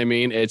 You know what I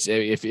mean? It's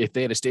if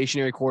they had a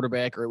stationary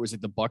quarterback, or it was like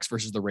the Bucs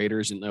versus the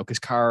Raiders, and because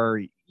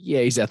Carr,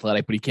 he's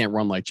athletic, but he can't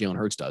run like Jalen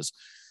Hurts does.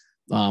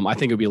 I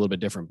think it would be a little bit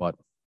different, but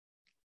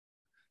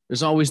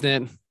there's always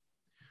that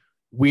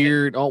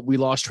weird, we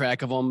lost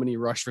track of him and he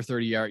rushed for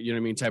 30 yards,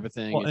 type of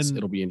thing.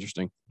 It'll be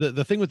interesting.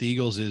 The thing with the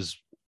Eagles is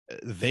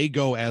they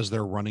go as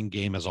their running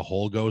game as a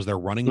whole goes. Their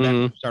running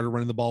back started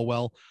running the ball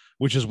well,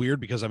 which is weird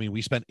because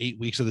we spent 8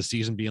 weeks of the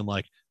season being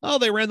like,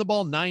 they ran the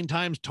ball 9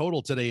 times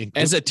total today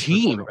as a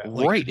team.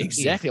 Right.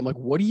 Exactly. I'm like,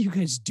 what are you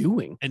guys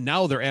doing? And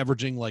now they're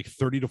averaging like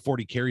 30 to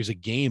 40 carries a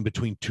game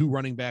between 2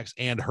 running backs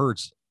and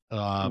Hurts.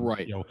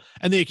 Right.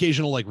 And the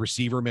occasional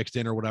receiver mixed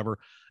in or whatever.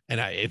 And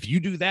if you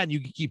do that and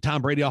you can keep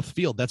Tom Brady off the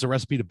field, that's a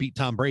recipe to beat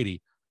Tom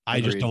Brady. I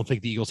just don't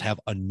think the Eagles have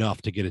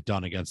enough to get it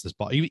done against this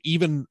ball,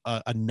 even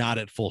a not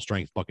at full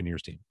strength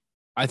Buccaneers team.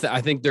 I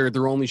think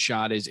their only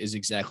shot is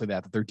exactly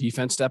that their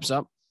defense steps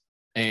up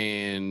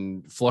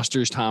and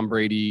flusters Tom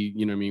Brady,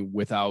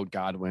 without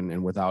Godwin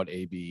and without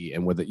AB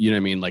and with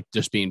it,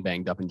 just being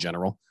banged up in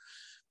general.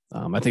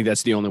 I think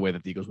that's the only way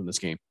that the Eagles win this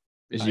game.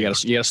 is you got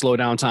to slow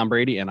down Tom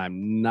Brady, and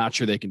I'm not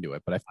sure they can do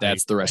it. But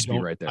that's the recipe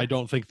right there. I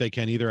don't think they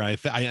can either.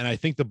 And I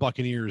think the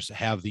Buccaneers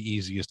have the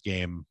easiest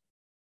game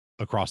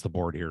across the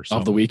board here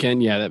of the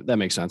weekend. Yeah, that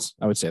makes sense.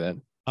 I would say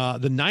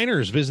that. The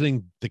Niners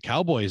visiting the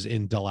Cowboys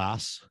in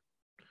Dallas.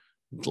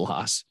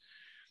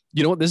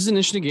 You know what? This is an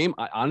interesting game.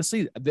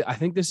 Honestly, I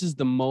think this is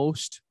the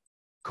most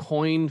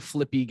coin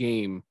flippy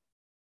game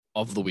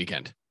of the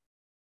weekend.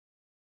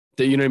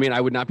 You know what I mean? I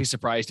would not be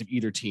surprised if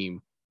either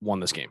team won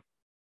this game.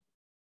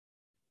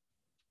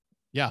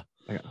 Yeah.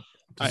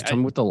 Tell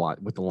me what the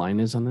line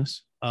is on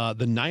this.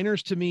 The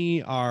Niners to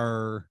me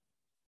are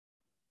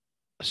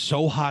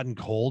so hot and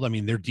cold. I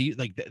mean, they're deep,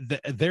 like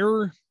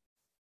they're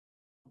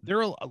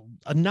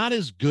a not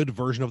as good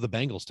version of the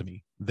Bengals to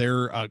me.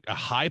 They're a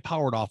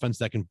high-powered offense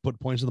that can put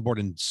points on the board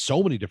in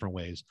so many different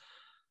ways.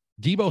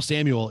 Deebo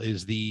Samuel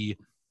is the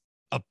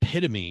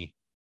epitome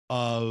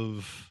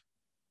of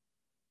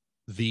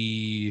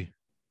the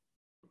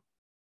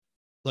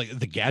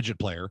gadget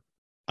player.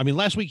 I mean,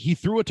 last week he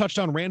threw a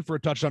touchdown, ran for a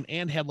touchdown,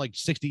 and had like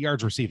 60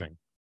 yards receiving.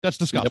 That's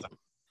disgusting. Yep.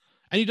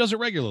 And he does it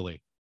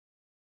regularly.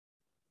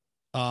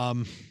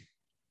 The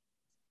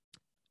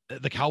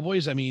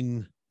Cowboys, I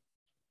mean,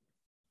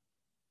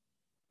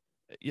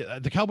 yeah,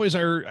 the Cowboys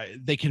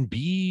they can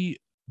be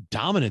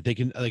dominant. They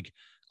can, like,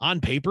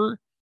 on paper,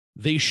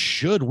 they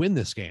should win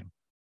this game.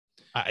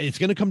 It's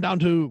going to come down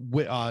to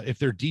if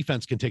their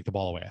defense can take the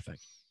ball away, I think.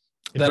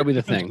 That'll be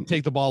the thing.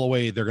 Take the ball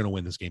away, they're going to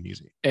win this game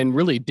easy. And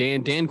really,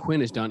 Dan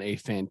Quinn has done a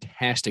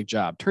fantastic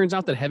job. Turns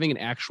out that having an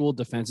actual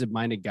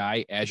defensive-minded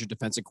guy as your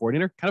defensive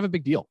coordinator, kind of a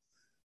big deal.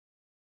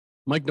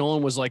 Mike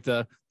Nolan was like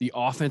the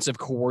offensive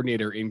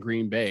coordinator in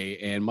Green Bay,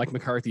 and Mike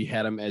McCarthy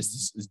had him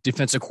as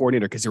defensive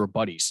coordinator because they were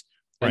buddies.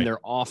 And their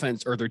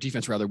offense, or their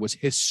defense rather, was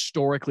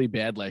historically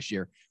bad last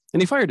year.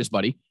 And he fired his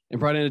buddy and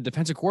brought in a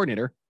defensive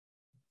coordinator.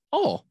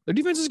 Oh, their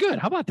defense is good.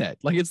 How about that?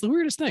 Like, it's the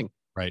weirdest thing.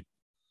 Right.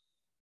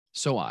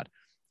 So odd.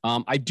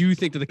 I do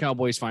think that the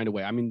Cowboys find a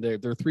way. I mean, they're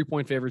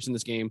 3-point favorites in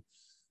this game.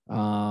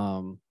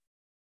 I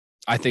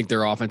think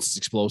their offense is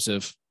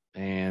explosive,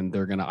 and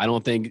I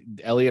don't think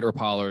Elliott or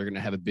Pollard are going to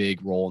have a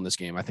big role in this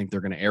game. I think they're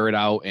going to air it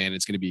out, and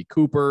it's going to be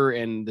Cooper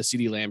and the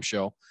CeeDee Lamb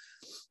show.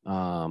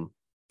 And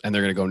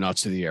they're going to go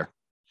nuts to the air.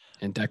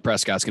 And Dak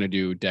Prescott's going to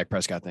do Dak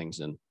Prescott things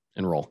and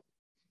roll.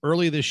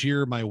 Early this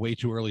year, my way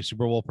too early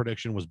Super Bowl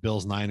prediction was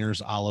Bills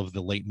Niners, all of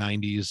the late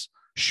 90s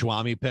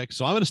Schwami pick.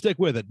 So I'm going to stick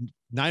with it.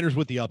 Niners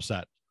with the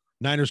upset.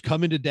 Niners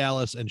come into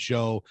Dallas and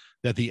show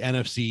that the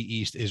NFC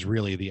East is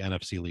really the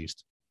NFC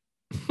least.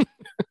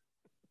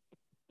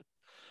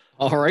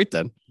 All right,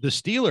 then. The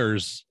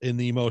Steelers, in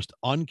the most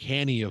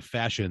uncanny of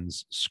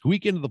fashions,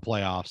 squeak into the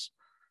playoffs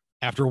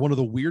after one of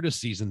the weirdest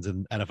seasons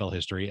in NFL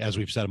history, as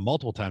we've said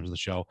multiple times in the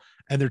show,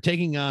 and they're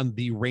taking on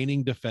the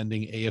reigning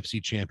defending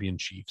AFC champion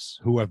Chiefs,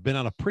 who have been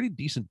on a pretty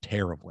decent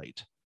tear of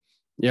late.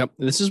 Yep.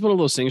 This is one of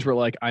those things where,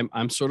 like,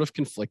 I'm sort of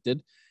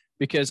conflicted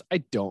because I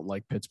don't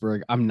like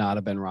Pittsburgh. I'm not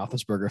a Ben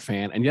Roethlisberger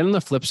fan. And yet on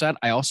the flip side,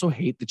 I also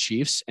hate the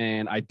Chiefs,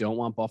 and I don't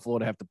want Buffalo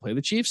to have to play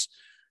the Chiefs.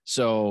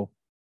 So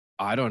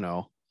I don't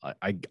know.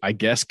 I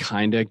guess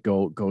kind of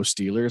go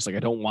Steelers. Like,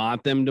 I don't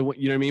want them to,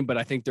 you know what I mean? But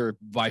I think they're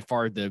by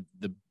far the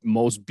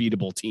most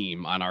beatable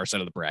team on our side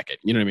of the bracket.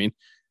 You know what I mean?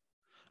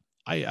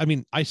 I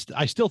mean,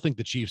 I still think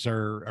the Chiefs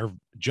are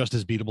just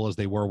as beatable as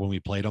they were when we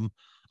played them.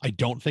 I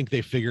don't think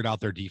they figured out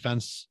their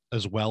defense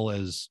as well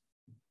as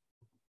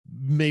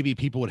maybe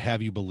people would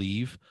have you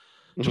believe.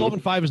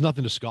 12-5 is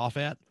nothing to scoff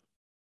at.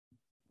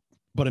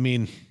 But I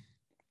mean,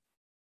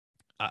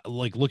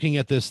 like, looking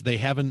at this,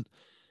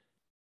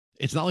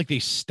 it's not like they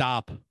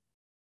stop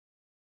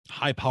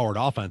high-powered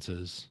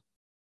offenses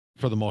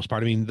for the most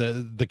part. I mean,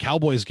 the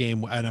Cowboys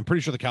game, and I'm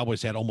pretty sure the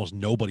Cowboys had almost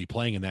nobody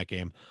playing in that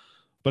game.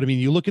 But I mean,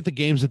 you look at the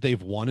games that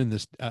they've won in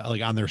this,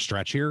 like on their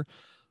stretch here,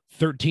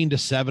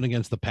 13-7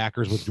 against the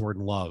Packers with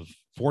Jordan Love,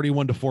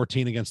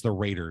 41-14 against the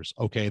Raiders.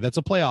 Okay, that's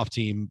a playoff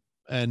team,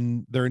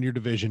 and they're in your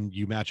division.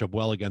 You match up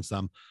well against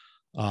them.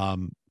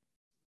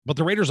 But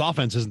the Raiders'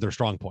 offense isn't their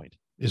strong point,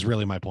 is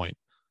really my point.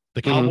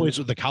 The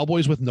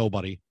Cowboys with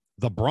nobody.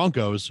 The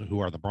Broncos, who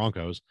are the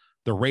Broncos,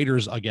 the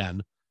Raiders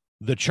again,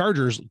 the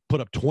Chargers put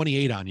up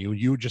 28 on you.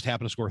 You just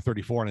happen to score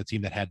 34 on a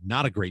team that had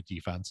not a great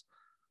defense.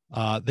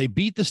 They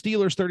beat the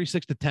Steelers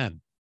 36-10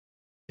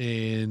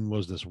 in, what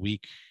was this,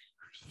 week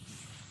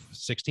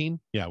 16?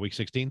 Yeah, week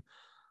 16.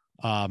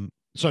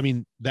 So, I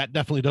mean, that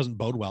definitely doesn't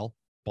bode well.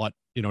 But,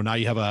 you know, now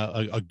you have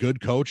a good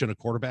coach and a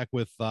quarterback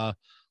with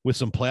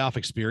some playoff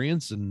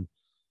experience. And,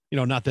 you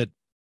know, not that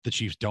the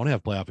Chiefs don't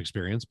have playoff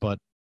experience, but,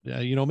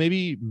 you know,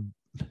 maybe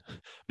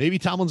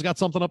Tomlin's got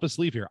something up his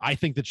sleeve here. I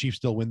think the Chiefs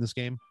still win this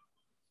game.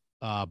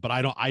 But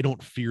I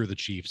don't fear the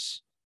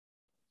Chiefs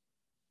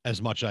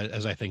as much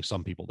as I think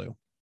some people do.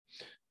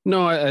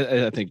 No,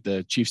 I think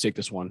the Chiefs take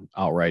this one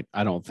outright.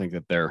 I don't think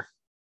that they're.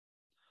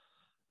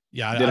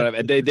 Yeah,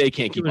 they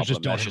can't keep up with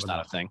them. That's just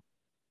not a thing.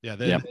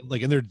 Yeah,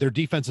 like, and their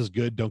defense is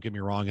good. Don't get me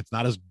wrong; it's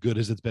not as good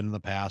as it's been in the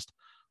past.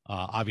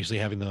 Obviously,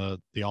 having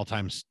the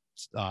all-time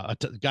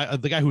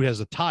the guy who has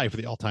a tie for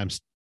the all-time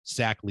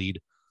sack lead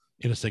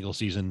in a single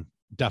season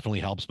definitely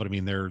helps. But I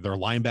mean, their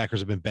linebackers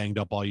have been banged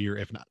up all year,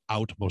 if not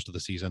out most of the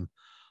season.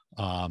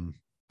 And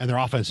their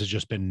offense has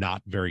just been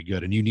not very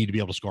good. And you need to be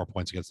able to score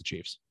points against the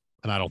Chiefs.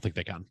 And I don't think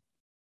they can.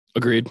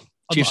 Agreed.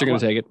 Chiefs are going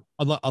to take it.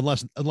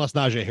 Unless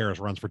Najee Harris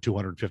runs for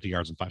 250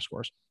 yards and 5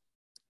 scores.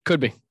 Could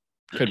be.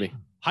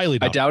 Highly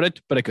doubt. I doubt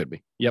it, but it could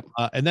be. Yep.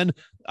 And then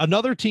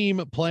another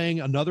team playing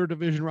another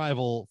division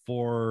rival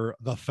for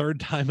the third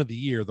time of the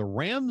year. The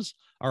Rams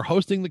are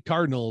hosting the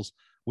Cardinals,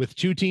 with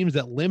two teams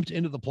that limped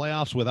into the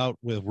playoffs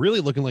with really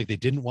looking like they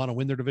didn't want to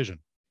win their division.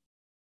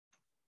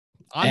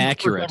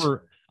 Accurate.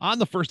 On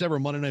the first ever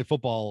Monday Night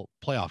Football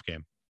playoff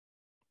game.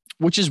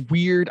 Which is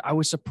weird. I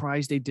was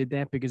surprised they did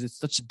that because it's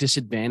such a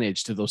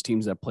disadvantage to those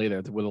teams that play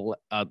there with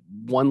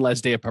one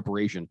less day of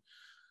preparation.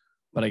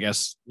 But I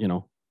guess,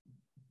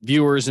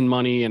 viewers and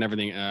money and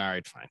everything. All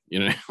right, fine.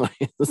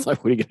 It's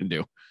like, what are you going to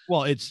do?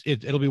 Well,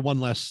 it'll be one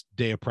less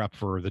day of prep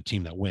for the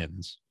team that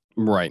wins.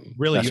 Right.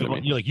 Really,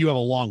 you have a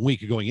long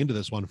week going into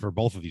this one for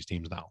both of these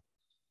teams now.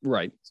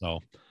 Right. So,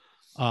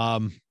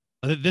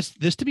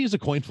 this to me is a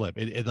coin flip.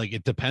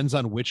 It depends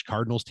on which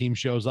Cardinals team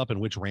shows up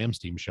and which Rams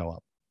team show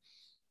up.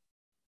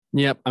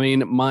 Yep. I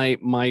mean, my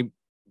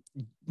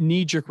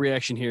knee-jerk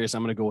reaction here is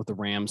I'm going to go with the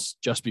Rams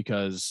just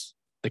because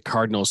the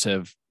Cardinals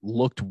have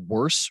looked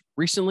worse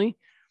recently.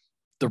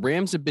 The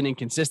Rams have been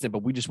inconsistent,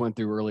 but we just went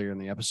through earlier in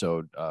the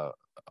episode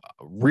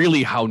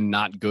really how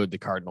not good the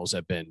Cardinals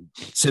have been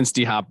since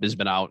D-Hop has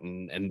been out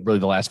and really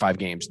the last 5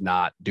 games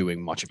not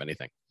doing much of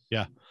anything.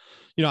 Yeah.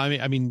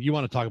 I mean, you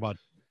want to talk about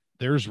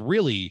there's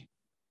really,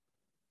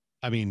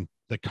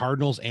 the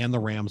Cardinals and the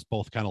Rams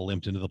both kind of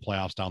limped into the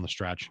playoffs down the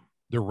stretch.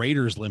 The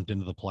Raiders limped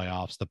into the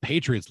playoffs. The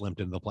Patriots limped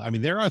into the play.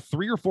 There are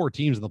 3 or 4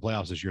 teams in the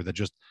playoffs this year that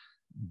just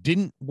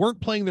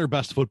weren't playing their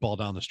best football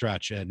down the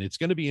stretch. And it's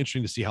going to be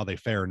interesting to see how they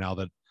fare now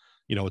that,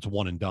 it's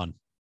one and done.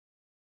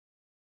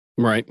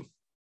 Right.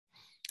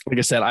 Like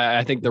I said,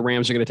 I think the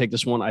Rams are going to take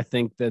this one. I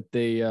think that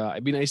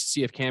it'd be nice to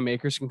see if Cam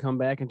Akers can come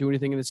back and do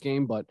anything in this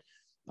game, but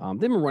they've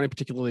been running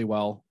particularly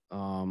well.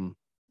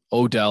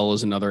 Odell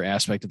is another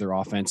aspect of their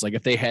offense. Like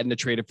if they hadn't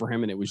traded for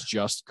him and it was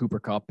just Cooper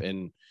Kupp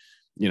and,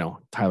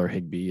 Tyler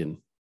Higbee, and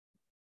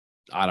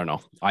I don't know.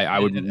 I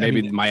would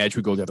my edge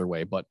would go the other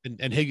way, but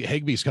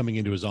Higbee's coming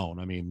into his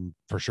own.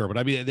 For sure.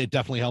 But it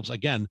definitely helps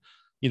again,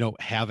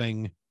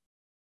 having,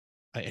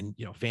 and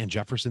Van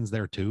Jefferson's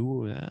there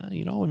too.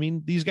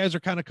 These guys are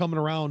kind of coming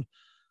around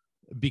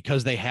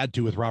because they had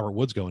to with Robert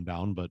Woods going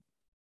down, but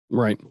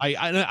right.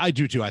 I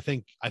do too. I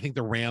think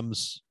the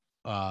Rams,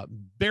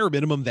 bare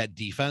minimum, that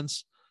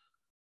defense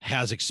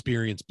has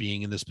experience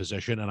being in this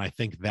position. And I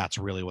think that's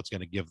really what's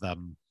going to give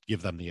them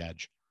the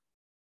edge.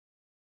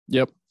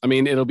 Yep.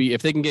 It'll be,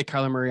 if they can get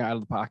Kyler Murray out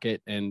of the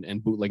pocket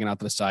and bootlegging out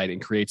to the side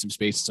and create some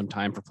space and some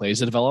time for plays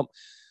to develop,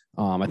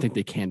 I think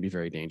they can be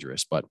very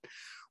dangerous, but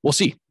we'll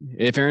see.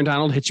 If Aaron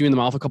Donald hits you in the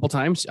mouth a couple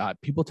times,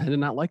 people tend to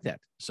not like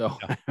that. So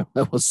yeah.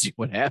 We'll see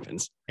what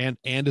happens. And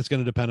it's going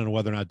to depend on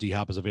whether or not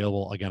D-Hop is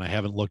available. Again, I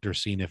haven't looked or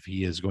seen if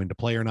he is going to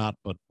play or not,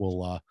 but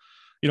we'll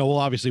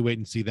obviously wait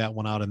and see that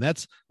one out. And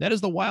that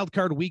is the wild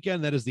card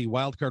weekend. That is the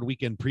wild card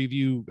weekend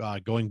preview,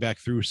 going back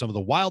through some of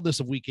the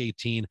wildness of week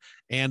 18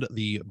 and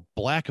the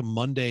Black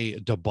Monday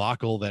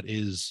debacle that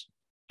is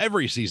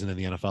every season in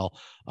the NFL.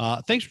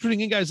 Thanks for tuning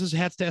in, guys. This is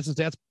Hats, Tats, and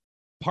Stats,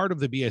 part of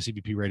the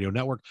BICBP radio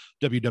network,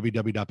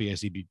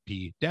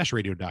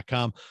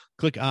 www.bicbp-radio.com.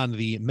 Click on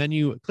the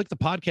menu, click the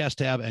podcast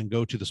tab, and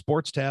go to the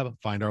sports tab.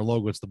 Find our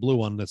logo. It's the blue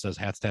one that says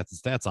Hats, Tats,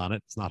 and Stats on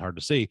it. It's not hard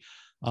to see.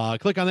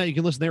 Click on that. You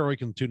can listen there, or you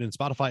can tune in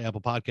Spotify,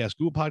 Apple Podcasts,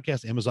 Google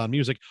Podcasts, Amazon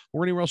Music,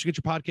 or anywhere else you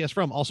get your podcast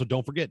from. Also,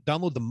 don't forget,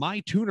 download the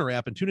MyTuner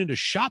app and tune into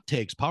Shot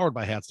Takes, powered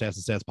by Hats, Tats,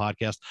 and Stats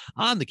podcast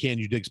on the Can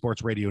You Dig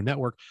Sports Radio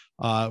Network.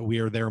 We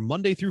are there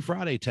Monday through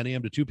Friday, 10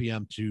 a.m. to 2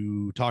 p.m.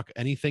 to talk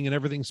anything and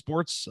everything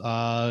sports.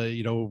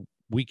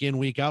 Week in,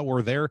 week out.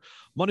 We're there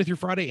Monday through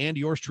Friday, and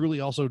yours truly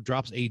also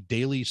drops a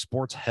daily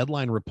sports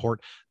headline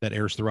report that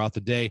airs throughout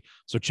the day.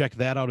 So check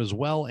that out as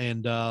well.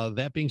 And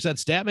that being said,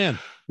 Statman,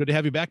 good to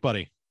have you back,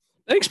 buddy.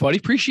 Thanks, buddy.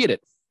 Appreciate it.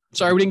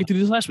 Sorry we didn't get to do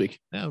this last week.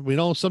 Yeah, we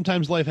know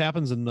sometimes life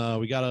happens, and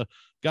we gotta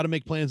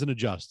make plans and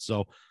adjust.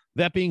 So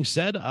that being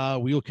said,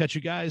 we will catch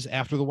you guys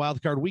after the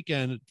wild card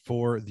weekend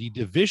for the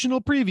divisional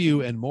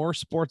preview and more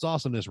sports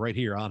awesomeness right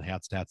here on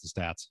Hats, Tats, and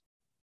Stats.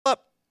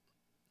 Up.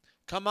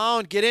 Come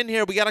on, get in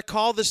here. We got to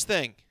call this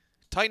thing.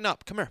 Tighten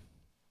up. Come here.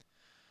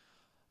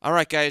 All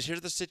right, guys,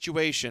 here's the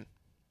situation.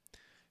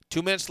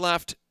 2 minutes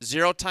left,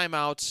 0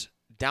 timeouts,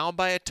 down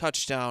by a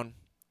touchdown,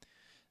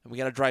 and we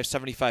got to drive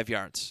 75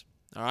 yards.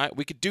 All right,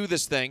 we could do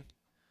this thing.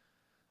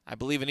 I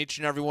believe in each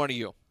and every one of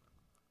you.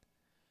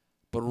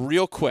 But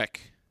real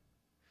quick,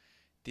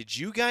 did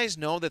you guys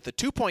know that the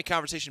 2 Point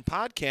Conversation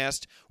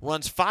podcast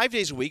runs 5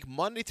 days a week,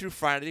 Monday through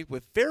Friday,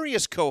 with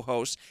various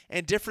co-hosts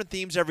and different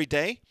themes every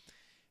day?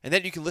 And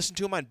then you can listen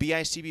to them on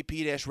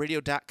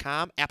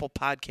bicbp-radio.com, Apple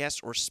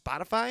Podcasts, or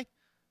Spotify?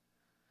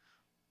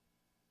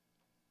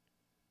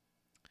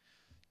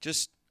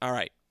 All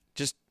right.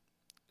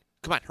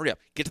 Come on, hurry up.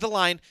 Get to the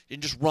line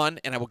and just run,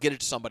 and I will get it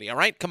to somebody, all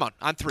right? Come on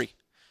 3.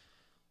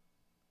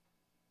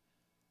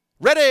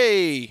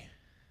 Ready,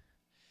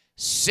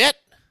 set,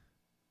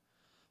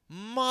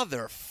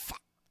 Motherfucker.